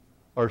we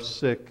are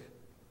sick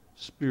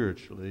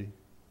spiritually.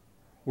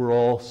 We're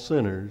all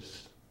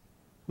sinners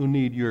who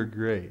need your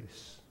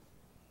grace.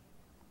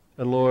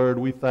 And Lord,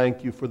 we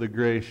thank you for the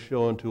grace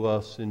shown to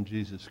us in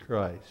Jesus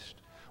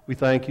Christ. We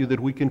thank you that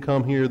we can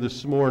come here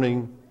this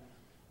morning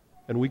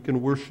and we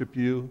can worship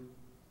you.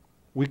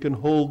 We can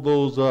hold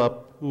those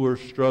up who are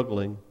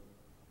struggling.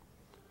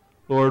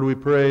 Lord, we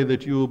pray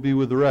that you will be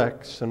with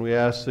Rex, and we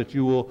ask that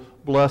you will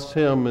bless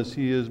him as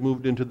he has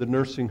moved into the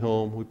nursing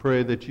home. We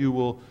pray that you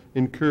will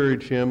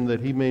encourage him, that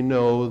he may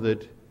know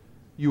that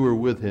you are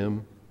with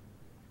him.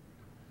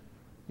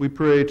 We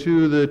pray,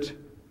 too, that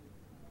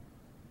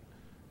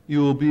you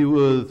will be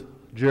with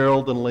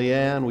Gerald and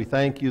Leanne. We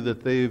thank you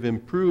that they've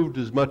improved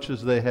as much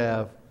as they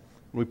have.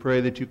 We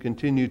pray that you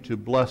continue to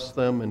bless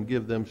them and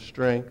give them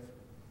strength.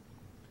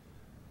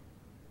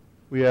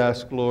 We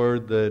ask,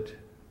 Lord, that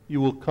you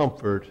will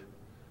comfort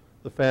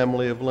the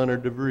family of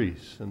Leonard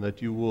DeVries and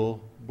that you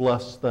will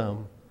bless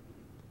them.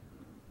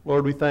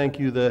 Lord, we thank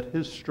you that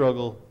his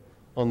struggle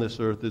on this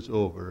earth is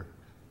over.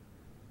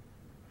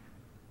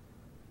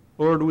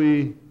 Lord,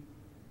 we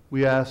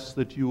ask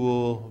that you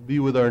will be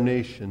with our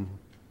nation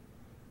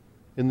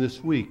in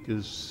this week,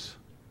 as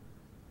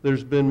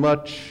there's been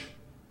much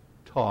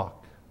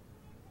talk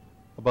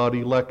about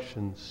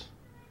elections.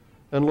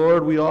 And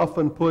Lord, we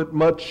often put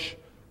much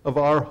of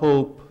our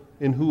hope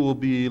in who will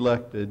be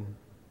elected.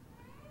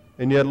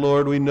 And yet,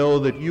 Lord, we know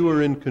that you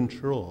are in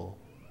control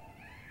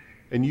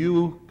and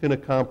you can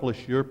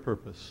accomplish your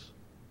purpose.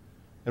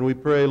 And we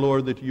pray,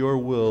 Lord, that your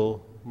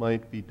will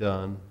might be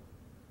done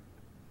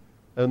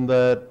and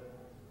that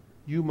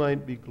you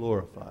might be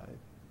glorified.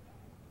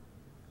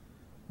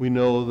 We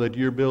know that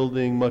you're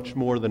building much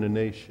more than a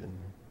nation.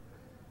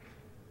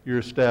 You're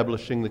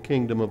establishing the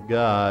kingdom of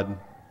God,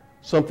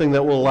 something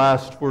that will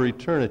last for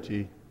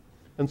eternity.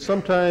 And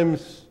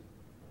sometimes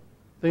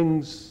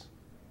things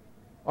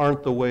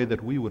aren't the way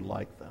that we would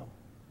like them.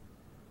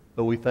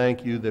 But we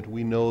thank you that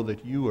we know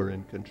that you are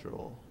in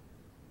control.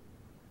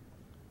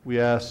 We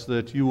ask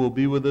that you will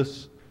be with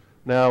us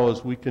now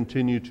as we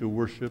continue to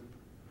worship.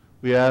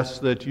 We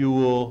ask that you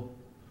will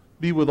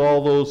be with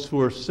all those who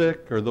are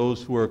sick or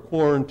those who are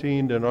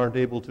quarantined and aren't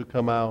able to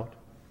come out.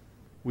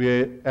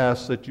 We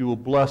ask that you will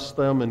bless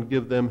them and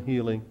give them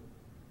healing.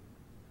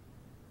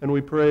 And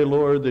we pray,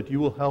 Lord, that you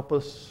will help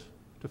us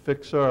to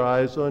fix our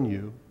eyes on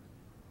you.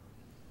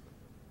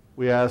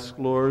 We ask,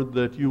 Lord,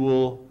 that you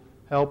will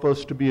help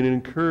us to be an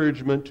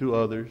encouragement to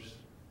others.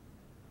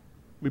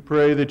 We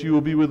pray that you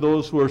will be with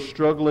those who are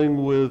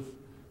struggling with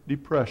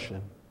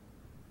depression,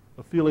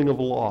 a feeling of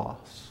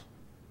loss.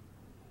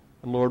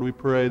 And Lord, we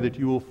pray that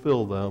you will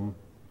fill them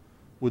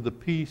with the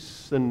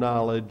peace and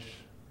knowledge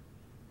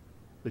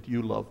that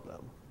you love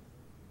them.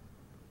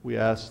 We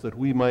ask that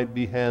we might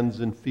be hands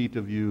and feet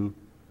of you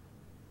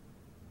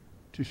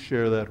to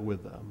share that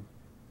with them.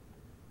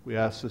 We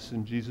ask this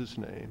in Jesus'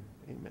 name.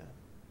 Amen.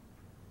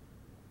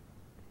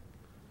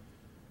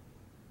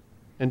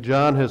 And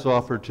John has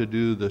offered to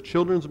do the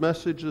children's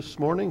message this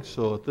morning,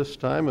 so at this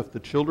time, if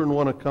the children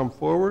want to come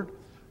forward,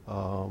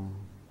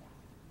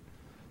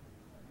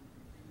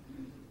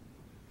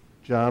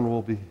 John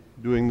will be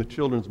doing the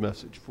children's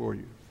message for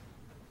you.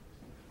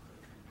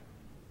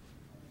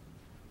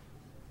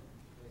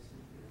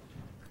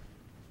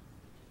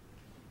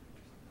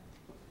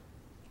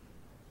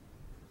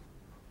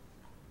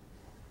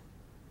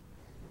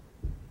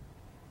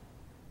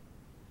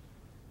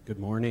 Good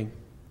morning.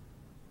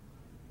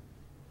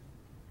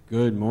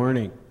 Good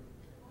morning.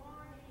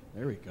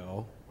 There we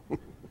go. You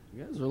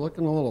guys are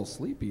looking a little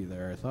sleepy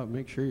there. I thought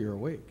make sure you're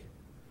awake.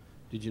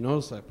 Did you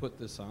notice I put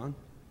this on?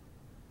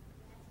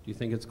 Do you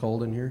think it's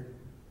cold in here?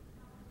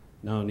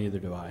 No, neither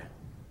do I.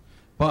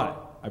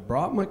 But I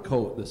brought my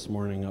coat this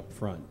morning up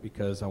front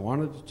because I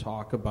wanted to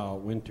talk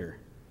about winter.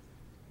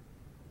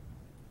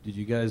 Did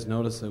you guys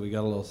notice that we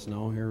got a little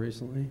snow here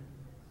recently?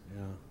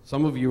 Yeah.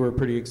 Some of you were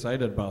pretty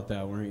excited about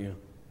that, weren't you?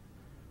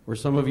 Were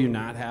some of you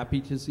not happy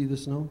to see the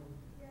snow?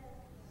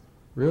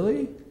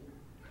 Really?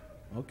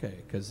 Okay,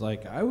 because I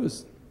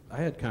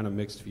had kind of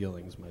mixed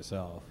feelings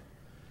myself.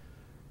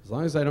 As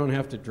long as I don't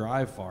have to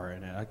drive far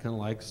in it, I kind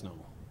of like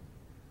snow.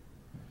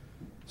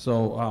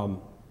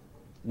 So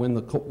when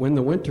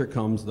the winter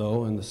comes,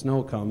 though, and the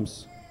snow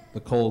comes,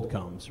 the cold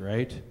comes,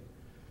 right?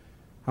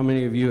 How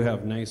many of you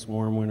have nice,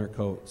 warm winter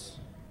coats?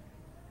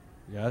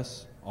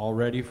 Yes? All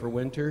ready for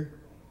winter?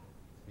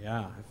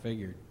 Yeah, I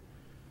figured.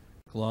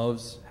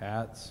 Gloves,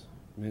 hats,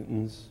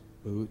 mittens,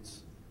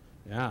 boots.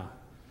 Yeah.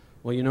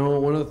 Well, you know,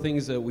 one of the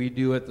things that we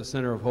do at the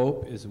Center of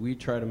Hope is we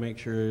try to make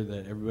sure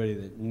that everybody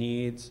that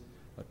needs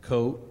a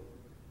coat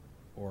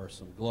or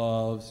some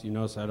gloves, you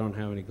notice I don't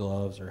have any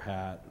gloves or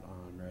hat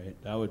on, right?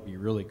 That would be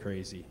really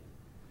crazy.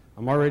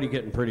 I'm already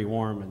getting pretty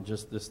warm in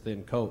just this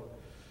thin coat.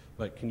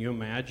 But can you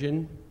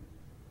imagine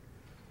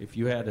if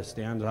you had to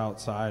stand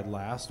outside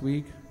last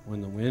week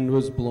when the wind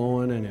was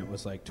blowing and it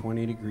was like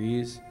 20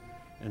 degrees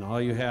and all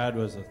you had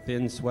was a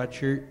thin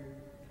sweatshirt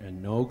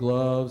and no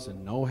gloves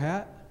and no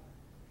hat?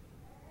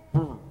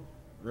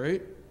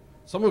 Right?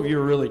 Some of you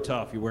are really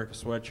tough. You wear a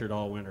sweatshirt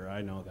all winter.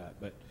 I know that.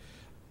 But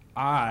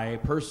I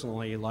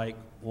personally like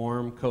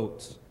warm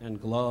coats and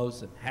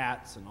gloves and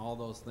hats and all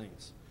those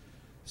things.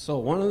 So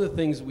one of the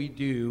things we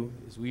do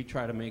is we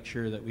try to make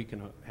sure that we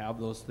can have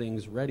those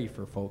things ready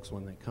for folks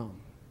when they come.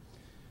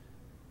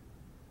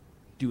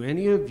 Do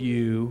any of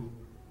you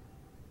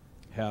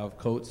have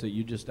coats that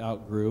you just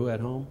outgrew at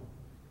home?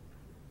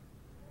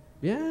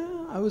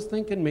 Yeah, I was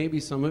thinking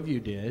maybe some of you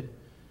did.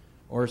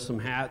 Or some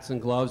hats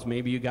and gloves.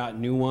 Maybe you got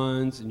new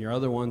ones and your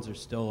other ones are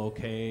still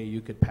okay.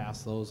 You could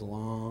pass those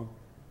along.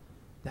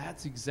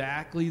 That's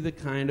exactly the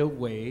kind of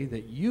way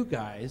that you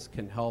guys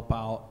can help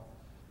out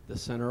the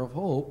Center of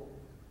Hope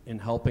in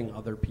helping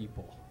other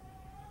people.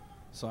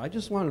 So I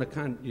just wanted to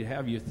kind of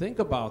have you think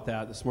about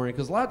that this morning,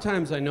 because a lot of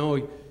times I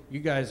know you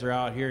guys are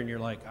out here and you're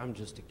like, I'm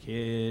just a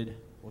kid.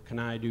 What can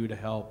I do to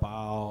help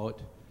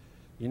out?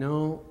 You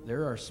know,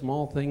 there are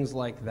small things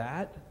like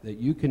that that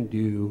you can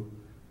do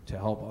to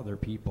help other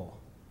people.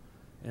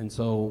 And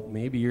so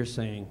maybe you're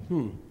saying,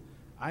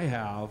 I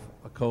have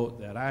a coat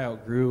that I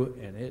outgrew,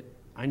 and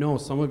I know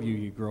some of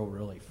you grow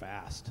really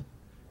fast.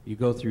 You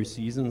go through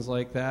seasons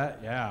like that,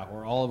 yeah,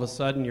 where all of a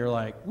sudden you're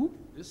like, whoop,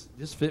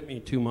 this fit me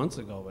 2 months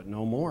ago, but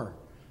no more.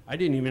 I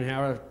didn't even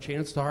have a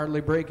chance to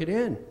hardly break it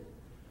in.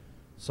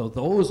 So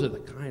those are the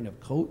kind of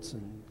coats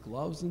and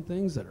gloves and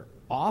things that are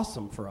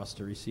awesome for us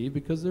to receive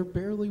because they're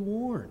barely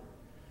worn.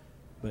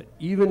 But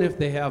even if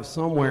they have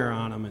some wear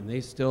on them and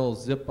they still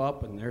zip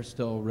up and they're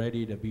still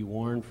ready to be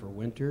worn for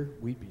winter,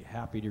 we'd be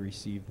happy to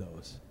receive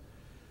those.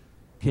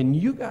 Can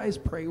you guys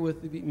pray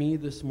with me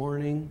this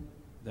morning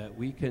that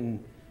we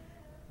can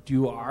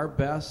do our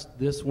best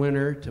this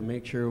winter to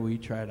make sure we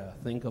try to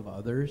think of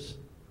others.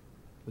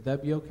 Would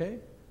that be okay?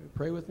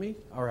 Pray with me?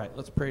 All right,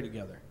 let's pray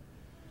together.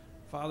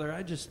 Father,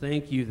 I just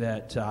thank you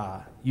that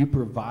you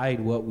provide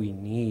what we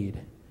need.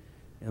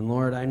 And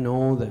Lord, I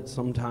know that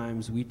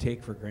sometimes we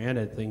take for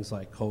granted things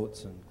like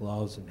coats and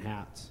gloves and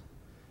hats.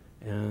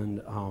 And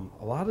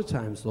a lot of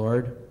times,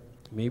 Lord,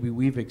 maybe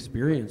we've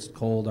experienced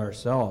cold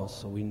ourselves,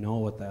 so we know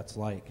what that's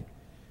like.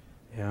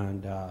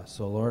 And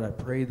so, Lord, I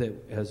pray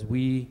that as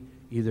we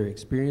either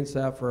experience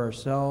that for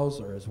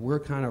ourselves or as we're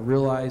kind of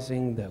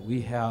realizing that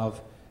we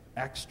have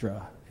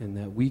extra and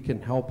that we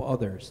can help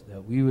others, that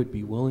we would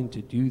be willing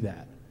to do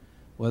that,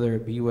 whether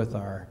it be with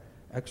our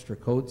extra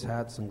coats,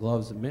 hats, and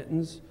gloves and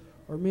mittens,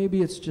 or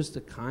maybe it's just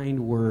a kind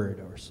word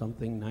or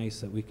something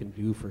nice that we can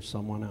do for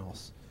someone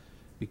else.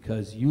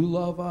 Because you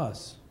love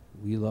us,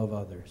 we love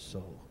others.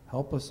 So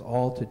help us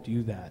all to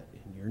do that.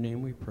 In your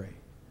name we pray.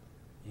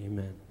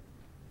 Amen.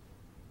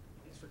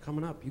 Thanks for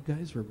coming up. You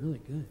guys were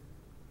really good.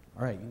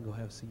 All right, you can go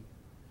have a seat.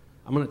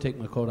 I'm going to take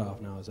my coat off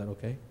now. Is that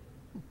okay?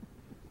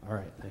 All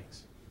right,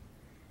 thanks.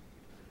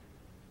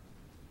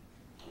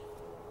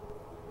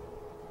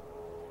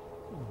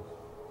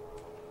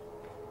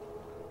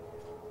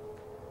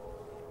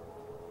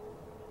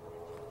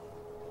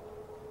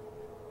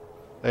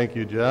 Thank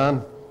you,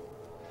 John.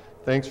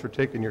 Thanks for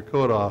taking your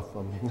coat off.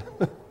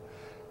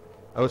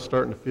 I was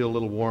starting to feel a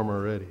little warm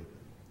already.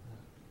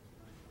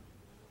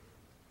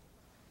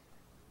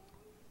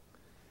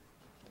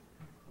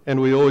 And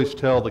we always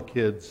tell the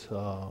kids,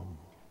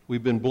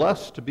 we've been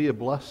blessed to be a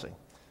blessing.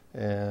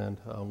 And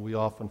we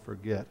often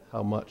forget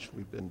how much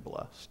we've been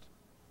blessed.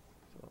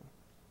 So.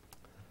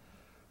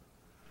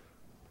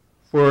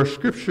 For our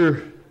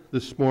scripture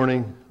this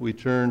morning, we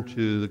turn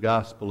to the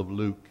Gospel of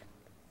Luke.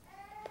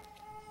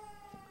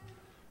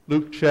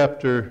 Luke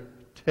chapter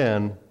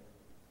 10,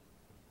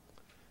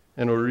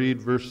 and we'll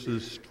read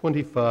verses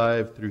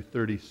 25 through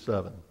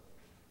 37.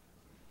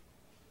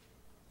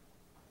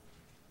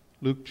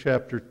 Luke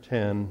chapter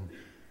 10,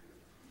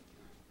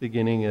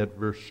 beginning at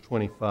verse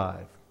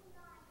 25.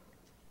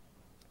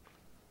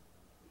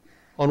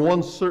 On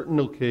one certain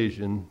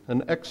occasion,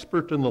 an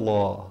expert in the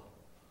law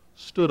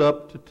stood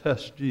up to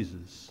test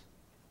Jesus.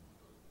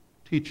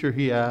 "Teacher,"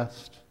 he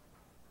asked,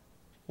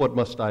 "what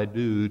must I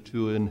do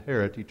to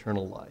inherit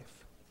eternal life?"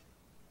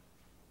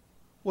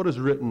 "What is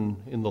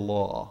written in the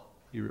law?"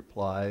 he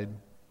replied.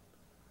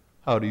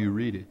 "How do you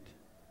read it?"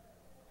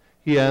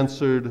 He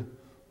answered,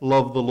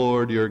 "Love the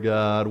Lord your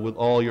God with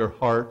all your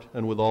heart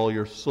and with all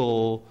your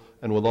soul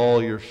and with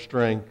all your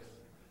strength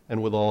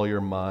and with all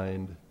your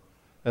mind,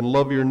 and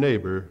love your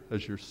neighbor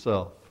as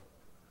yourself."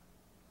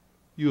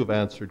 "You have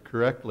answered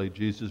correctly,"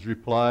 Jesus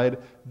replied.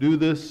 "Do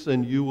this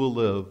and you will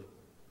live."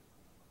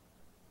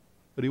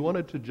 But he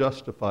wanted to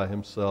justify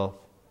himself,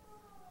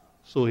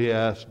 so he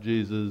asked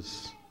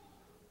Jesus,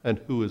 "And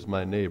who is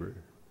my neighbor?"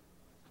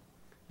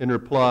 In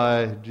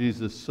reply,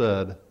 Jesus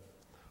said,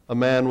 "A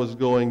man was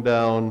going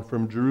down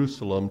from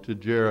Jerusalem to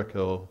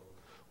Jericho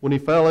when he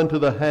fell into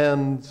the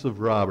hands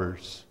of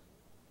robbers.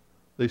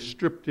 They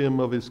stripped him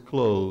of his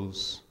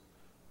clothes,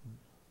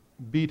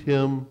 beat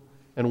him,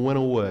 and went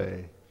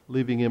away,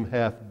 leaving him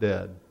half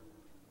dead.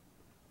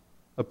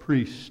 A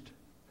priest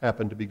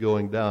happened to be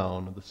going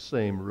down the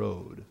same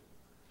road.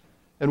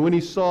 And when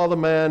he saw the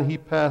man, he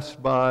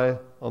passed by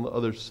on the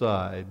other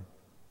side.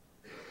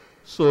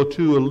 So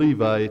too a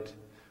Levite,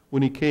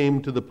 when he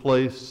came to the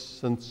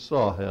place and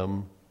saw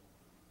him,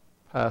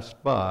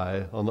 passed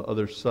by on the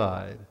other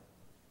side.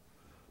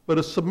 But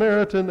a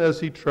Samaritan, as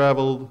he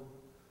traveled,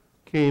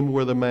 came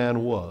where the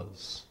man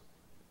was.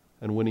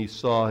 And when he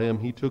saw him,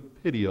 he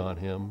took pity on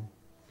him.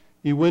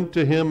 He went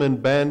to him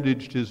and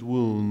bandaged his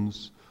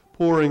wounds,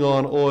 pouring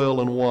on oil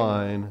and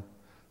wine.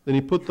 Then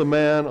he put the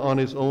man on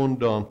his own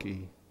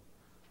donkey,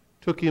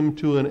 took him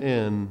to an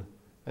inn,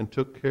 and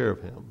took care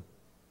of him.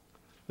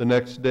 The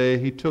next day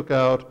he took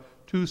out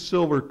 2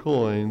 silver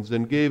coins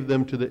and gave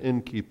them to the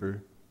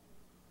innkeeper.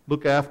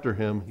 "Look after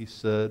him," he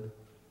said,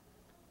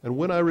 "and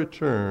when I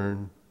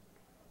return,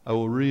 I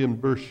will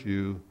reimburse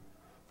you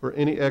for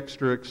any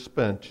extra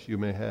expense you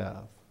may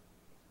have."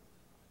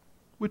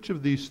 Which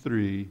of these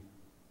 3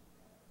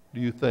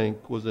 do you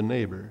think was a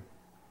neighbor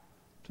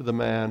to the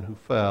man who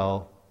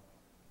fell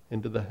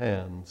into the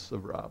hands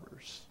of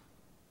robbers?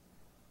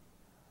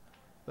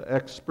 The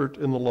expert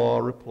in the law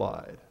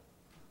replied,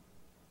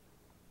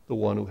 "The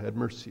one who had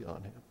mercy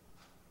on him."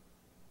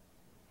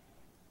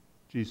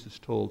 Jesus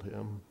told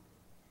him,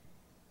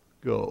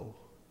 "Go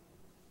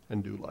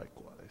and do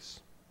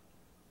likewise."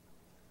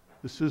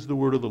 This is the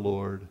word of the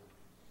Lord,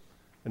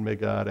 and may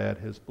God add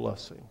his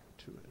blessing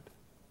to it.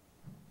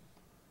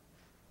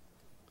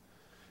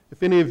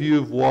 If any of you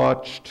have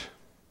watched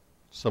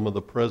some of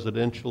the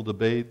presidential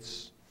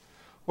debates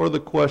or the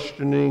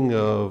questioning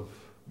of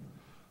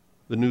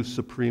the new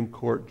Supreme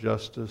Court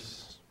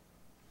Justice,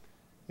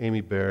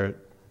 Amy Barrett,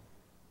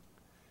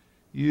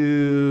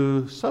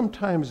 you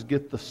sometimes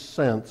get the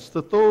sense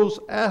that those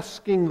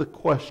asking the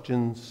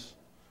questions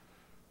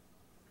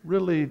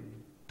really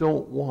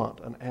don't want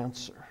an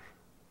answer.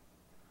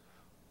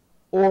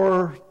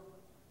 Or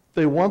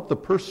They want the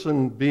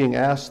person being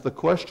asked the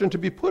question to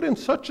be put in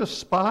such a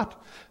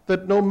spot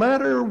that no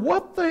matter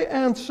what they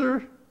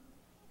answer,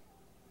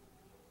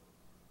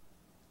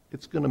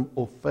 it's going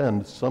to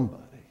offend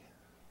somebody.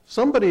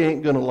 Somebody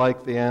ain't going to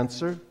like the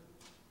answer.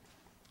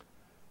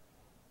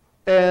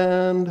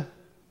 And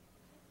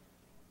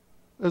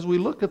as we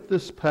look at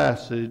this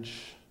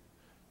passage,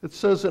 it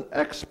says an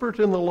expert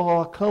in the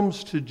law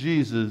comes to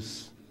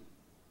Jesus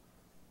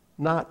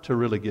not to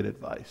really get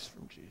advice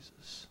from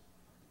Jesus,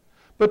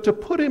 but to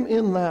put him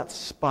in that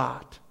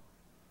spot,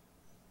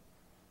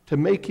 to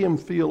make him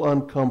feel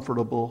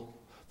uncomfortable,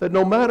 that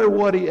no matter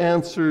what he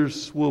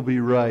answers will be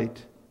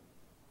right.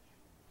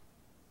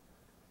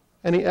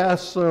 And he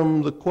asks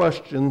him the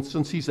question,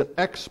 since he's an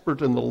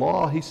expert in the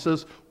law, he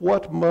says,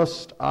 "What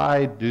must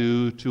I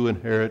do to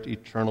inherit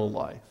eternal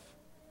life?"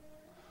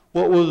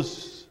 What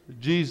was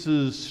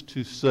Jesus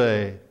to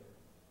say?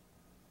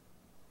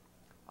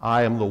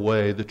 "I am the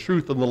way, the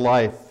truth, and the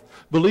life.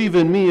 Believe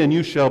in me and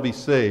you shall be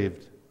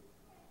saved."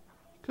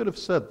 He could have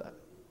said that.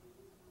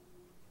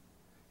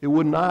 It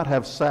would not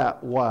have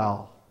sat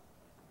well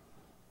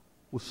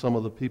with some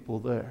of the people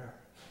there.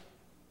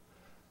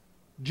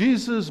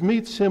 Jesus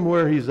meets him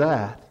where he's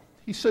at.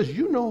 He says,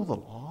 "You know the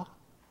law."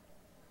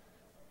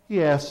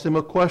 He asks him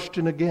a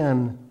question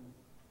again.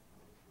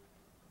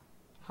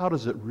 How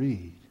does it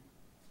read?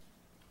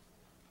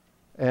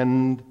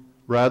 And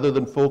rather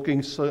than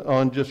focus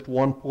on just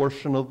one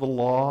portion of the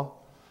law,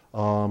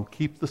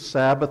 keep the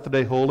Sabbath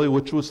day holy,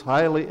 which was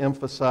highly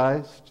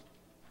emphasized,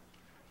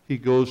 he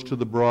goes to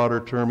the broader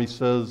term. He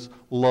says,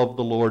 love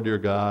the Lord your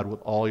God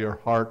with all your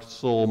heart,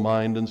 soul,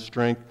 mind, and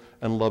strength,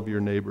 and love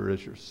your neighbor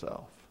as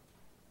yourself.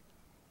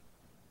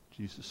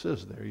 Jesus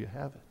says, there you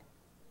have it.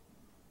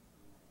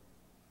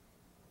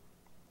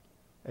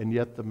 And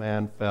yet the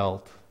man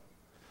felt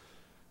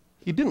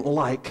he didn't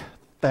like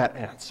that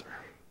answer.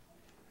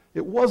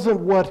 It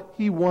wasn't what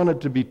he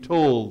wanted to be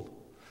told.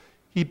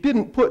 He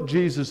didn't put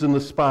Jesus in the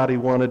spot he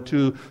wanted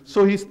to.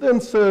 So he then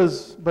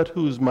says, "But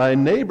who's my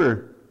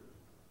neighbor?"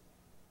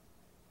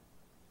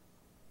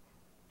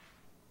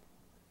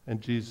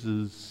 And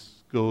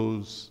Jesus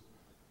goes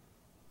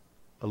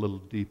a little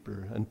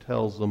deeper and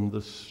tells them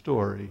the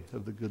story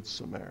of the Good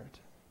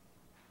Samaritan.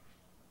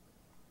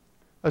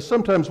 I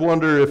sometimes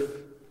wonder if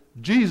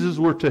Jesus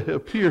were to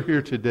appear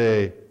here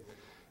today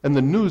and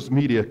the news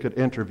media could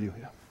interview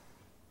him.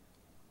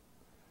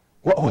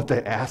 What would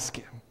they ask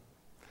him?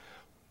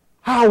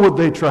 How would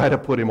they try to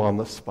put him on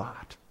the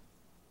spot?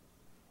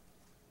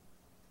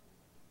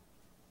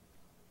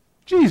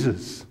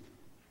 Jesus,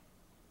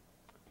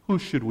 who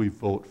should we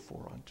vote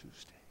for on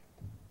Tuesday?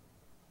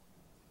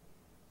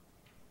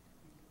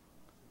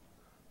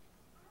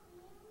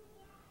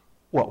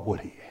 What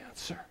would he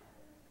answer?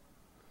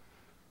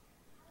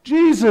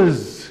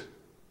 Jesus,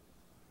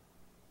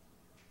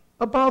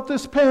 about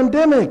this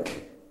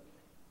pandemic,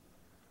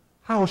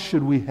 how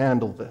should we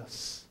handle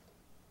this?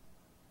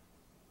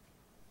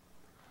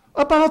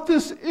 About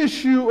this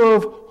issue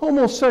of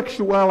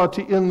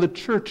homosexuality in the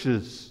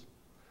churches,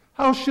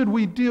 how should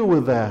we deal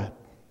with that?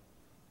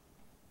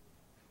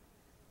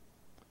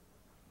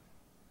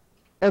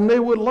 And they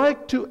would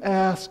like to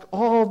ask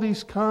all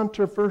these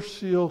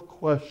controversial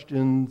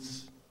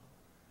questions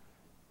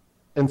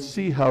and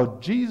see how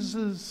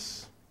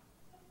Jesus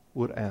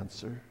would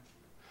answer.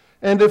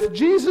 And if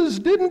Jesus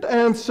didn't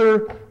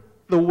answer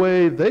the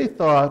way they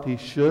thought he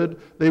should,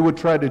 they would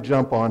try to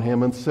jump on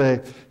him and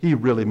say, he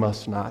really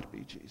must not be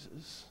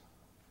Jesus.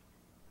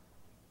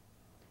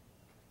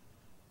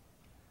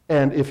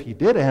 And if he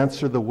did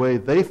answer the way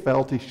they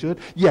felt he should,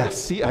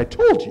 yes, see, I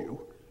told you,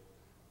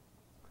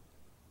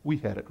 we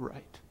had it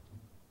right.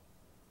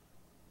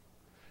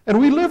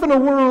 And we live in a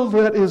world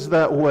that is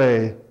that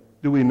way,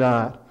 do we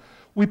not?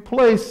 We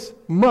place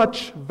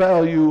much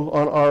value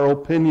on our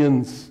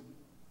opinions,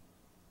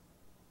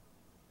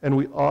 and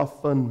we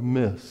often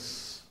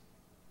miss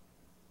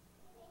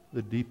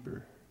the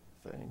deeper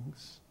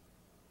things.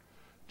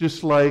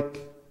 Just like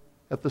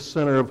at the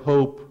Center of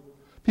Hope,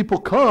 people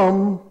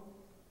come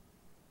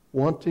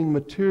wanting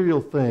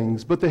material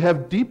things, but they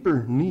have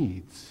deeper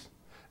needs,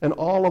 and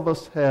all of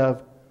us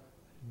have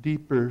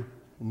deeper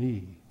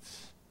needs.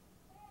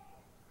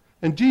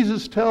 And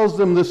Jesus tells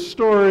them this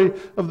story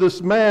of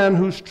this man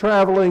who's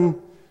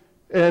traveling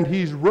and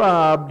he's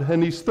robbed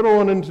and he's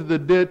thrown into the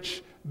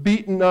ditch,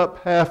 beaten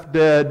up, half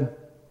dead.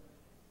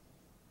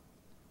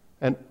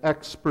 And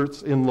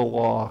experts in the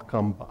law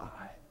come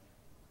by.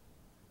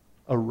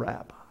 A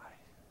rabbi,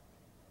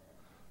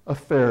 a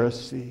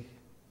Pharisee.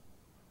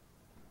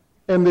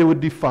 And they would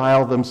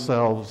defile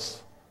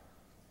themselves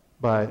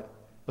by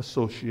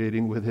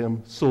associating with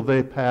him. So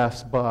they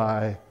pass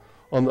by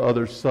on the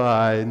other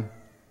side.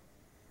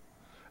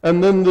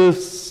 And then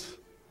this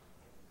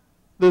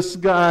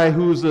guy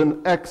who's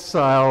an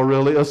exile,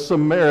 really, a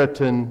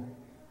Samaritan,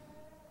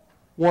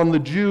 one the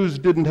Jews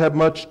didn't have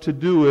much to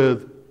do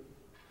with,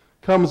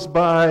 comes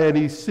by and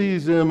he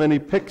sees him and he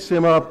picks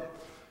him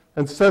up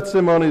and sets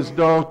him on his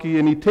donkey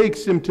and he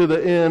takes him to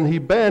the inn. He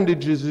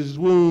bandages his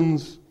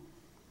wounds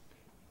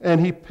and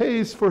he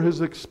pays for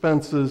his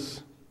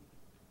expenses.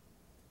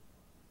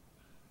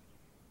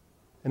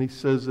 And he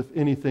says, if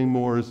anything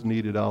more is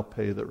needed, I'll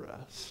pay the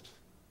rest.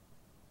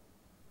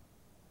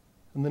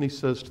 And then he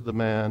says to the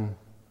man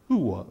who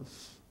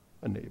was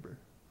a neighbor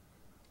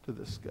to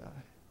this guy.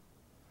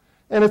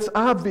 And it's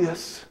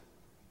obvious.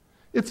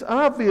 It's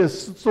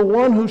obvious. It's the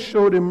one who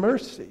showed him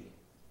mercy.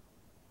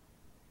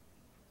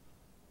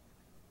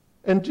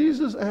 And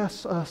Jesus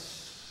asks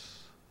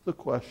us the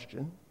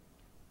question,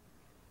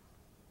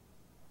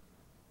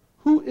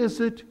 who is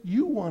it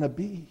you want to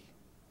be?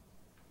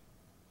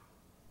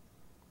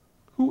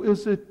 Who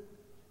is it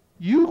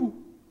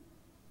you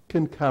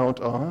can count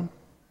on?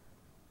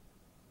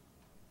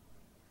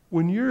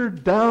 When you're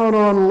down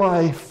on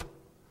life,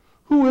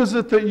 who is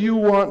it that you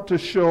want to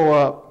show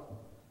up?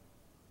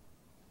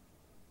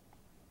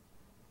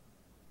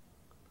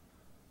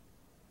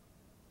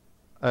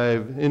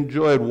 I've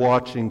enjoyed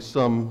watching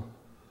some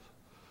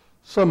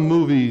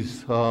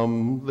movies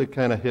that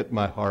kind of hit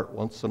my heart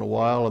once in a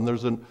while, and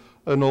there's an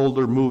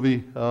older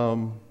movie,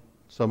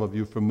 some of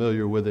you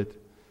familiar with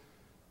it.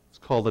 It's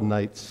called A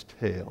Knight's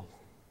Tale.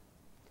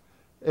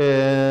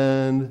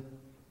 And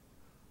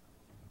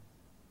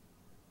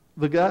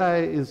the guy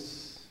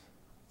is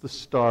the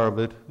star of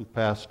it, who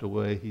passed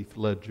away, Heath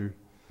Ledger,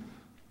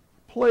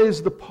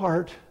 plays the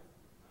part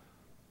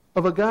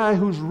of a guy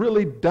who's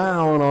really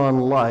down on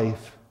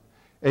life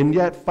and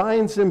yet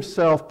finds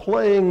himself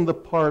playing the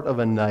part of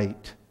a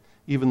knight,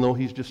 even though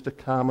he's just a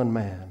common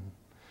man.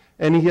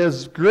 And he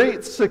has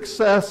great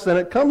success, and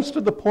it comes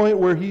to the point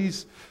where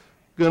he's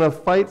going to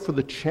fight for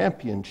the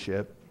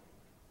championship,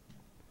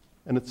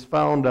 and it's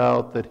found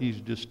out that he's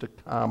just a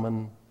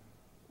common,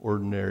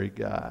 ordinary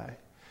guy.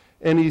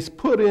 And he's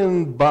put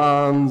in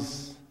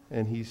bonds,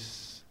 and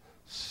he's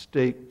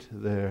staked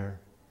there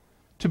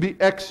to be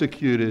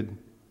executed.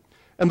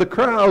 And the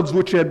crowds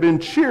which had been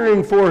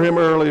cheering for him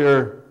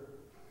earlier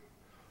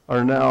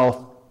are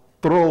now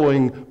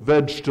throwing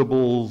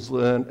vegetables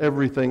and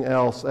everything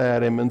else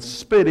at him and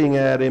spitting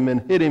at him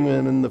and hitting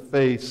him in the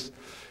face.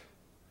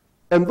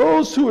 And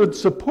those who had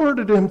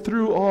supported him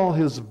through all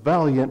his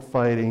valiant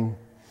fighting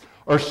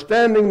are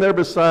standing there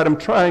beside him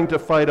trying to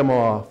fight him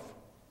off.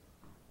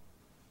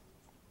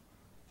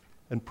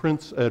 And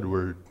Prince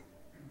Edward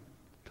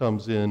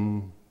comes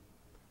in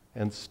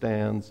and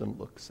stands and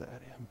looks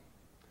at him.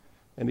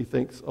 And he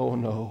thinks, oh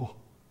no,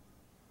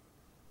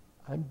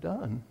 I'm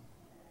done.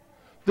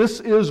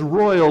 This is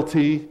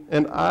royalty,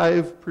 and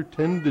I've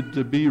pretended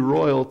to be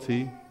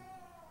royalty.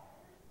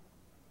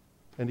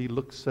 And he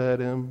looks at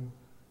him,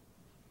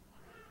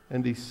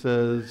 and he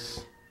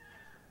says,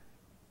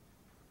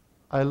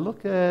 I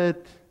look at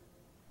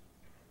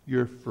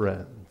your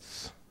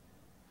friends,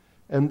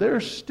 and they're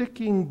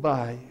sticking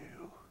by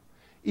you,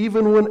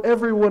 even when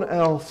everyone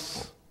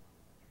else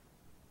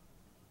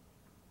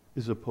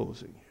is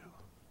opposing you.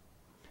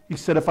 He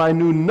said, if I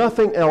knew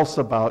nothing else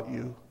about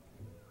you,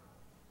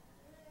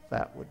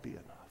 that would be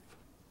enough.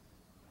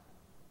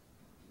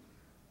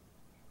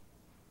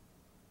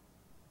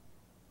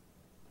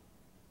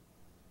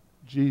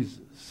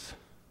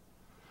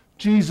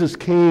 Jesus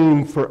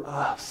came for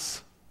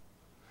us.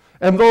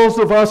 And those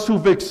of us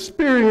who've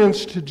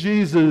experienced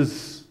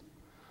Jesus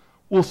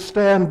will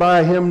stand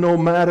by him no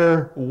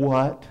matter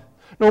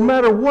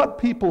what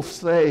people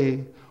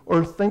say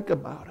or think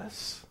about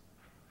us.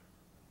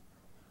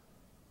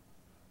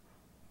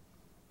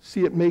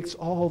 See, it makes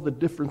all the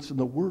difference in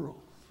the world,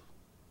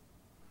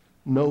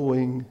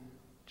 knowing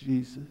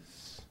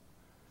Jesus.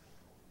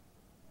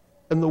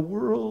 And the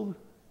world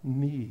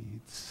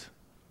needs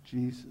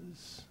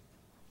Jesus.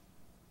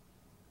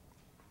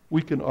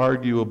 We can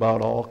argue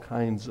about all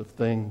kinds of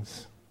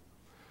things.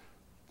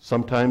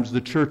 Sometimes the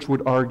church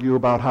would argue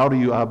about how do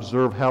you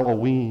observe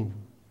Halloween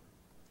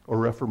or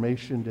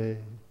Reformation Day.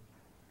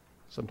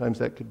 Sometimes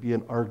that could be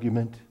an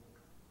argument.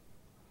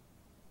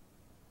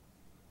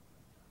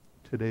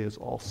 Today is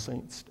All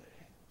Saints' Day.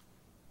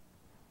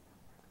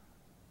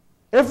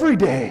 Every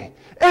day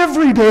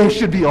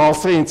should be All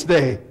Saints'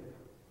 Day.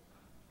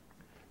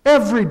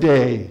 Every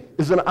day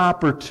is an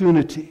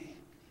opportunity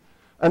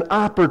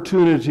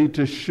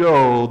to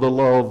show the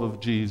love of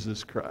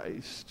Jesus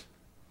Christ,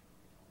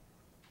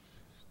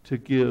 to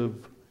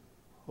give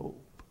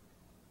hope.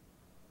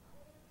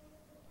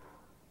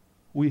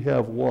 We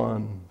have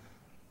one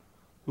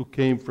who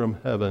came from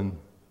heaven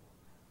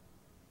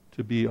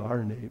to be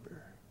our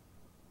neighbor.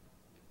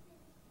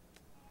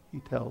 He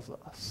tells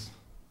us,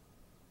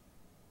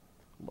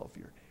 love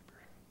your neighbor.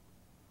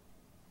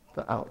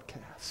 The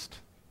outcast.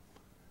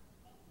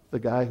 The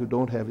guy who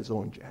don't have his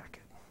own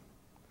jacket.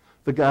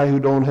 The guy who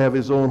don't have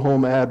his own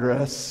home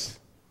address.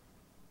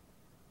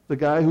 The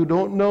guy who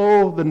don't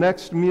know the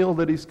next meal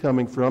that he's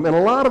coming from. And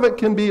a lot of it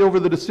can be over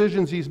the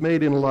decisions he's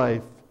made in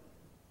life.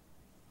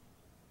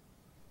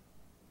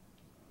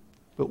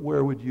 But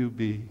where would you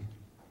be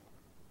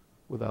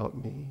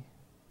without me?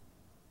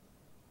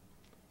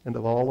 And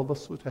of all of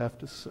us would have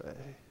to say,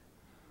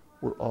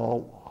 we're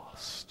all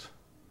lost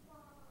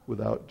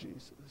without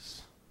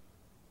Jesus.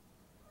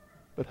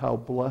 But how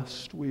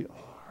blessed we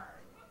are.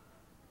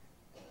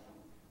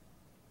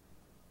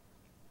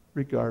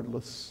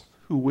 Regardless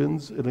who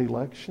wins an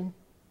election,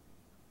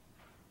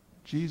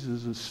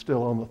 Jesus is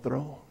still on the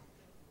throne.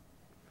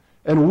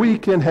 And we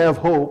can have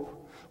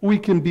hope. We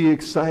can be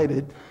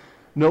excited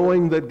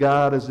knowing that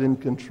God is in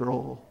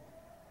control.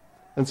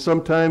 And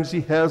sometimes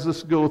he has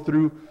us go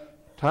through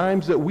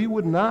times that we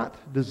would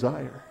not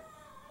desire,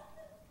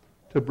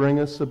 to bring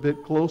us a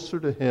bit closer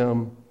to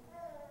him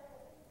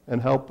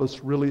and help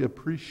us really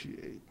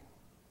appreciate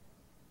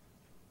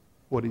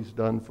what he's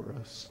done for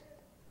us.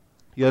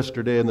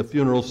 Yesterday in the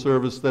funeral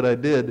service that I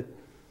did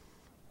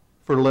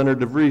for Leonard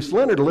DeVries,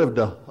 Leonard lived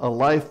a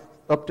life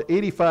up to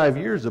 85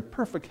 years of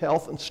perfect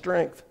health and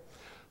strength.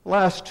 The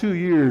last 2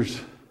 years,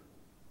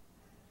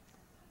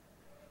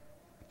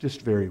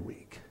 just very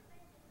weak.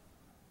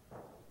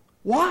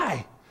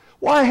 Why?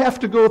 Why have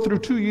to go through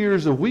 2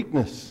 years of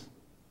weakness?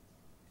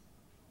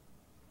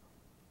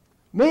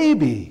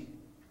 Maybe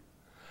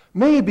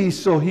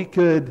so he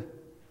could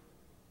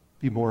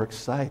be more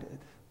excited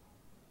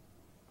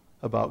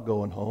about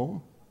going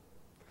home.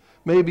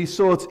 Maybe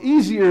so it's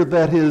easier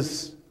that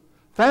his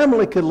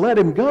family could let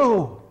him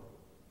go.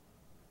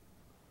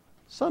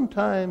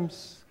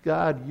 Sometimes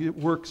God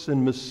works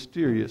in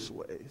mysterious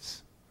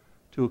ways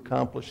to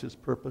accomplish his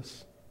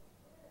purpose.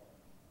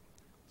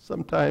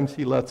 Sometimes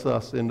he lets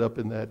us end up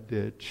in that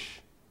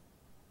ditch,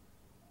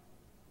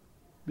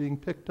 being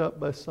picked up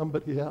by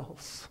somebody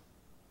else,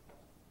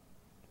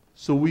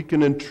 so we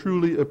can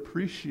truly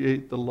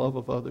appreciate the love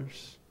of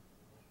others.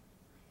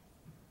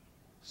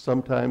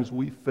 Sometimes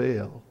we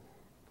fail,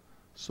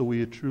 so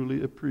we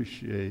truly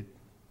appreciate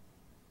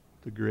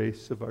the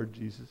grace of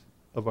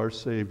our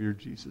Savior,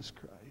 Jesus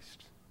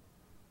Christ.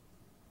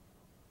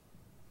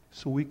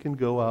 So we can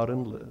go out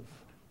and live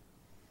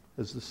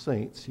as the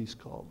saints he's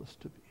called us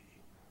to be.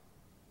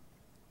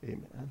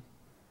 Amen.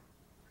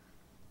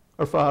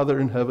 Our Father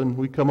in heaven,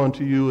 we come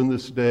unto you in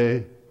this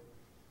day,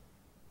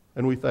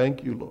 and we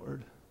thank you,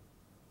 Lord.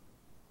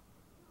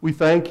 We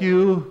thank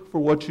you for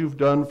what you've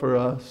done for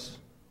us.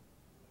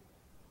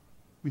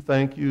 We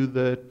thank you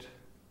that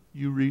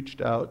you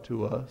reached out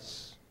to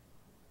us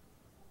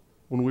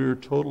when we were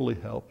totally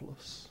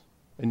helpless,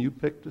 and you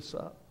picked us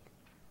up.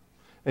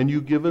 And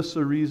you give us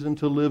a reason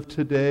to live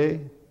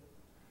today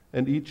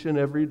and each and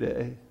every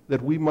day,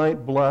 that we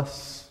might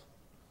bless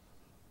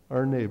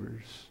our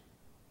neighbors.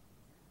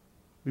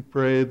 We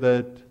pray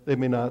that they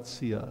may not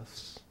see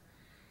us,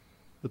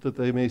 but that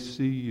they may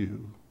see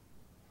you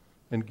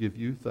and give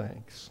you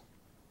thanks.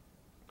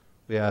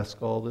 We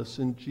ask all this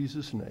in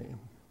Jesus' name.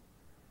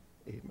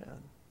 Amen.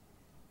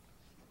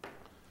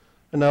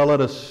 And now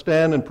let us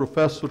stand and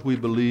profess what we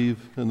believe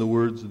in the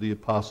words of the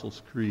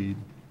Apostles' Creed.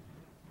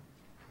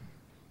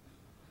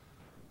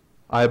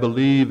 I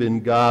believe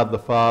in God the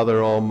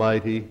Father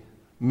Almighty,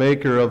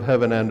 maker of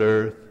heaven and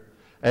earth,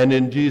 and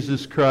in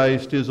Jesus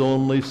Christ, his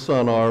only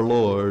Son, our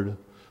Lord,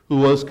 who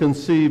was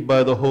conceived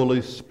by the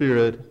Holy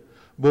Spirit,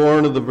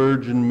 born of the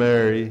Virgin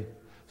Mary,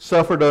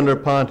 suffered under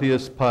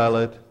Pontius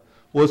Pilate,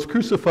 was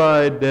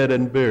crucified, dead,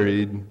 and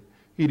buried.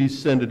 He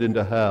descended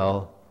into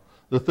hell.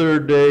 The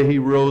third day he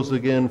rose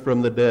again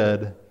from the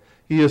dead.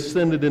 He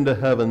ascended into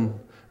heaven,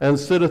 and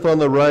sitteth on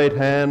the right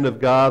hand of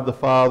God the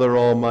Father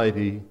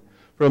Almighty.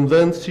 From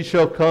thence he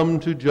shall come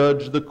to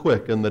judge the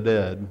quick and the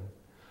dead.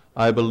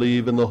 I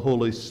believe in the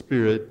Holy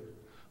Spirit,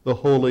 the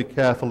holy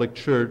Catholic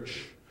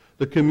Church,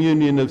 the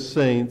communion of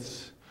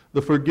saints,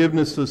 the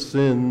forgiveness of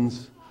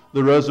sins,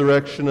 the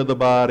resurrection of the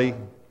body,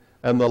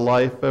 and the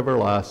life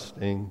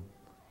everlasting.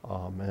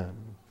 Amen.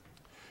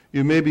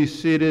 You may be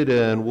seated,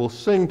 and we'll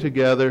sing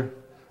together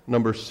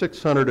number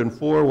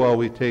 604 while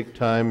we take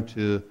time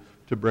to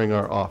bring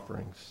our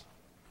offerings.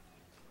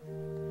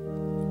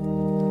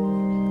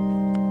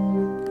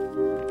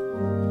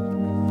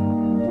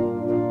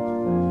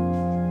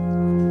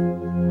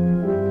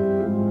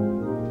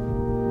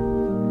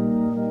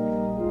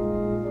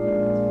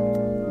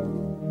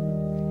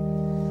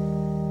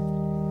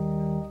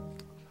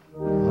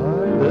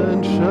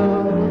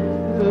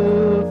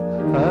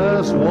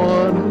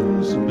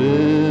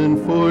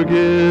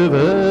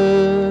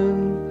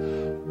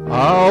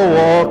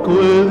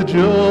 With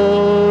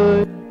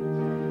joy,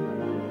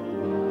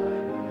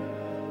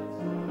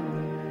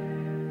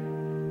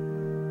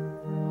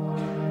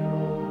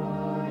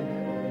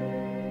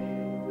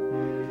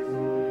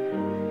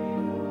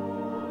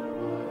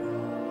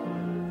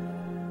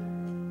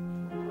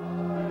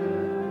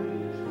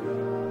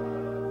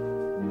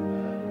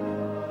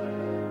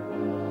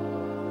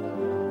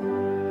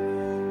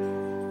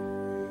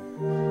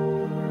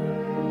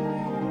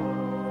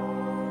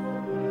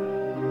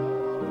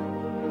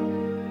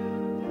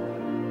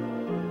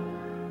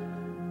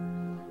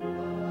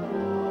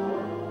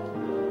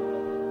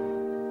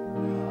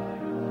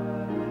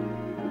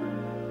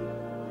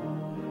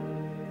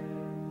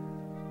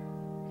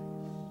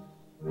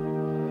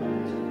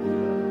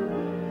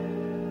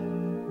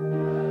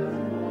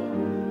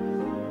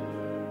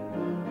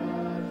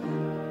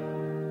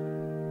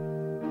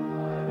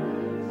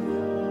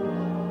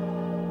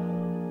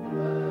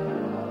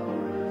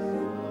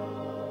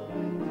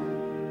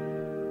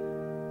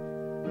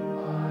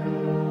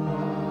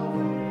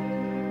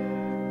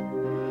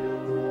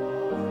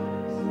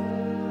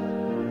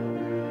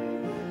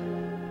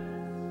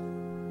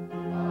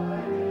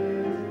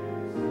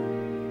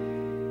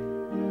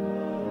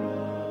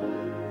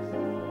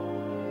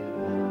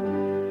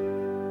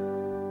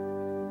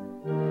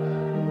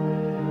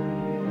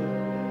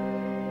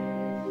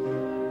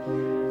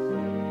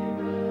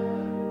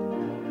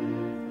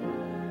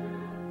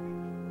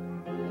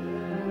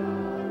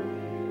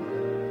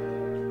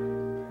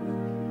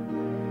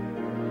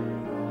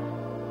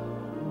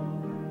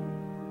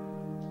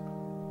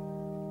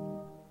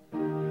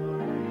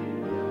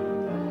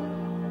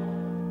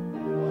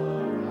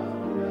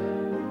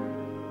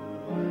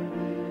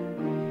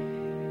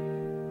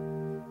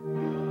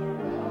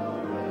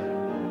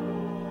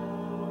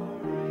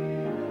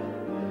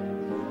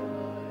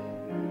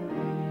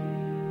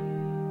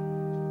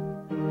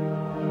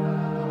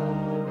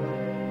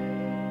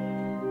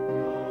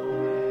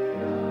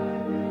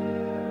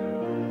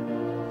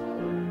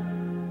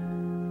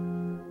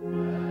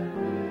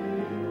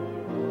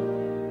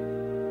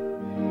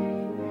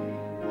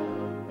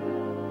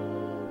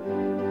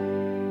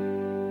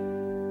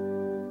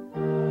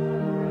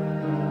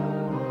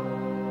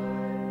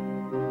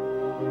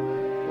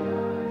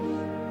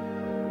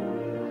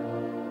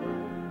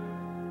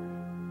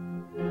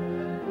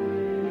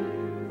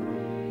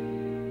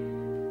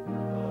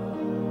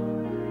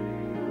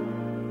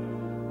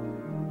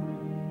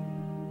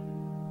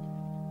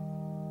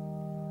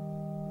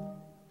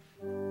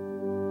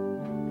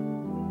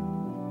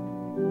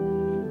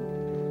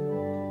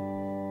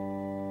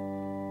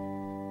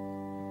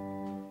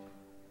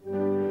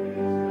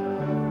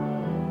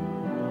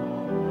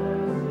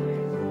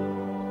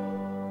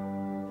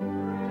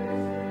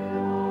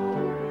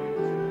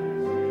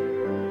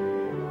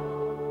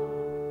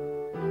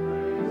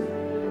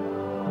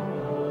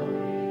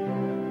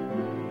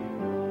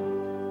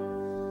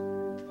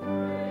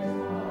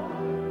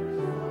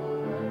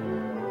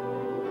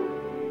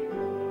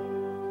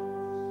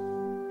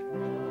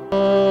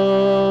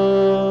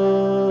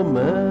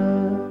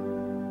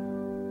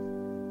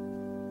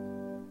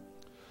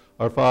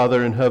 Our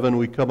Father in heaven,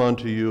 we come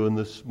unto you in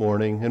this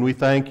morning, and we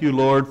thank you,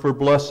 Lord, for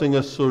blessing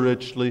us so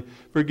richly,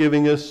 for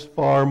giving us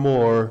far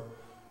more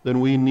than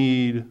we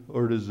need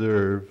or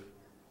deserve,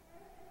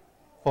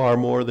 far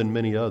more than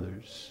many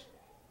others.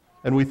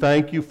 And we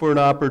thank you for an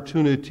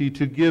opportunity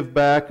to give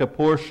back a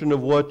portion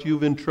of what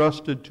you've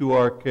entrusted to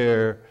our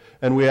care,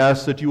 and we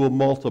ask that you will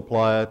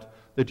multiply it,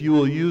 that you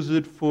will use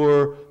it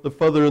for the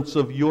furtherance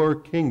of your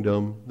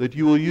kingdom, that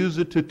you will use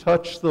it to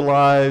touch the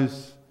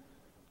lives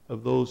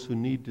of those who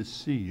need to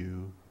see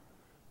you,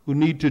 who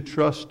need to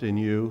trust in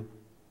you.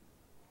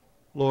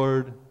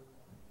 Lord,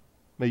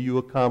 may you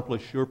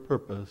accomplish your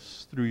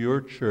purpose through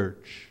your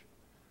church,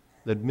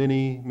 that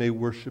many may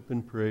worship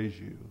and praise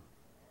you.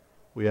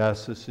 We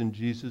ask this in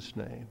Jesus'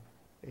 name.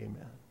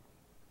 Amen.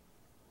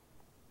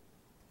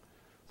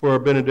 For our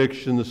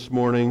benediction this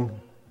morning,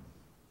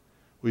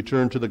 we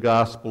turn to the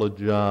Gospel of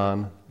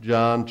John,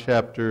 John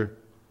chapter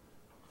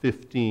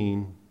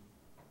 15,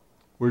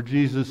 where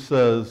Jesus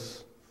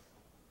says,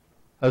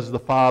 "As the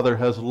Father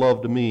has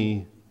loved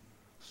me,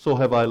 so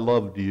have I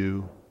loved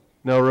you.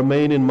 Now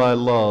remain in my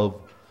love.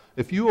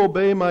 If you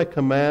obey my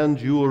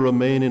commands, you will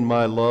remain in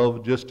my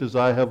love, just as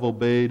I have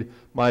obeyed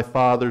my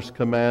Father's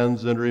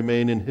commands and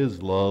remain in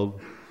his love.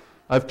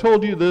 I've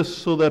told you this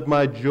so that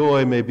my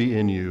joy may be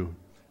in you,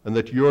 and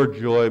that your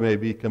joy may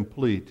be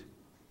complete.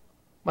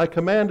 My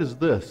command is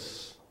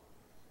this: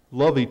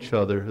 love each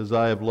other as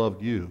I have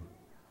loved you.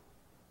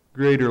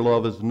 Greater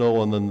love is no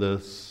one than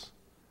this,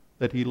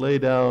 that he lay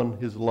down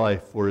his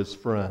life for his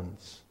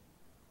friends.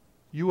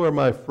 You are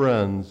my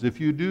friends if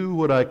you do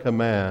what I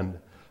command.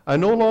 I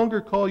no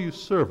longer call you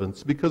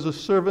servants, because a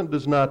servant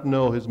does not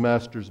know his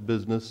master's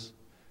business.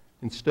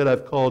 Instead,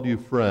 I've called you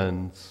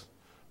friends.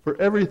 For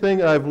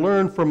everything I've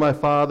learned from my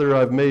Father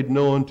I've made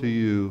known to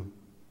you.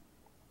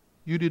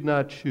 You did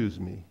not choose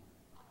me,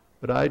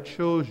 but I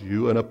chose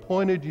you and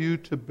appointed you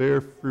to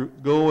bear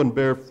fruit. Go and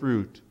bear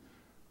fruit,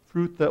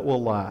 fruit that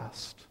will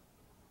last.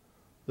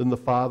 Then the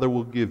Father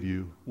will give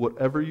you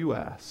whatever you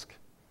ask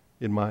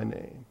in my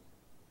name.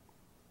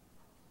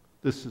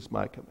 This is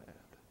my command.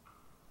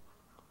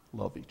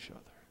 Love each other.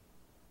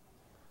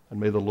 And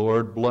may the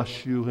Lord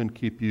bless you and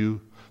keep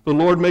you. The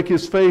Lord make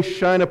his face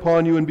shine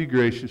upon you and be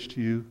gracious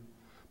to you.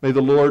 May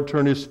the Lord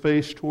turn his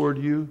face toward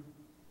you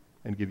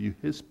and give you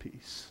his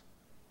peace.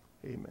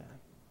 Amen.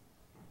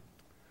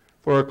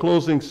 For our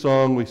closing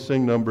song, we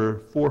sing number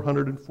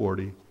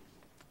 440,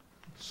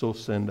 "So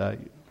Send I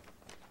You."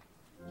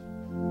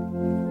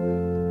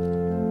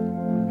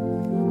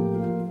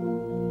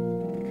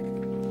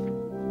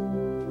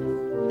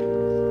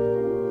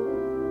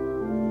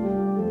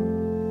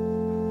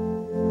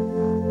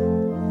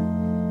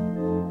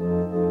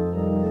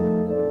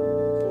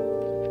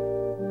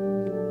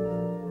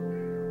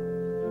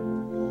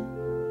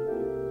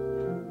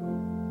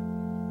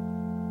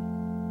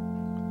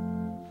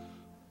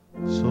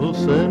 So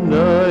send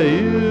I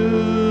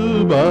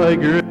you by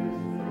grace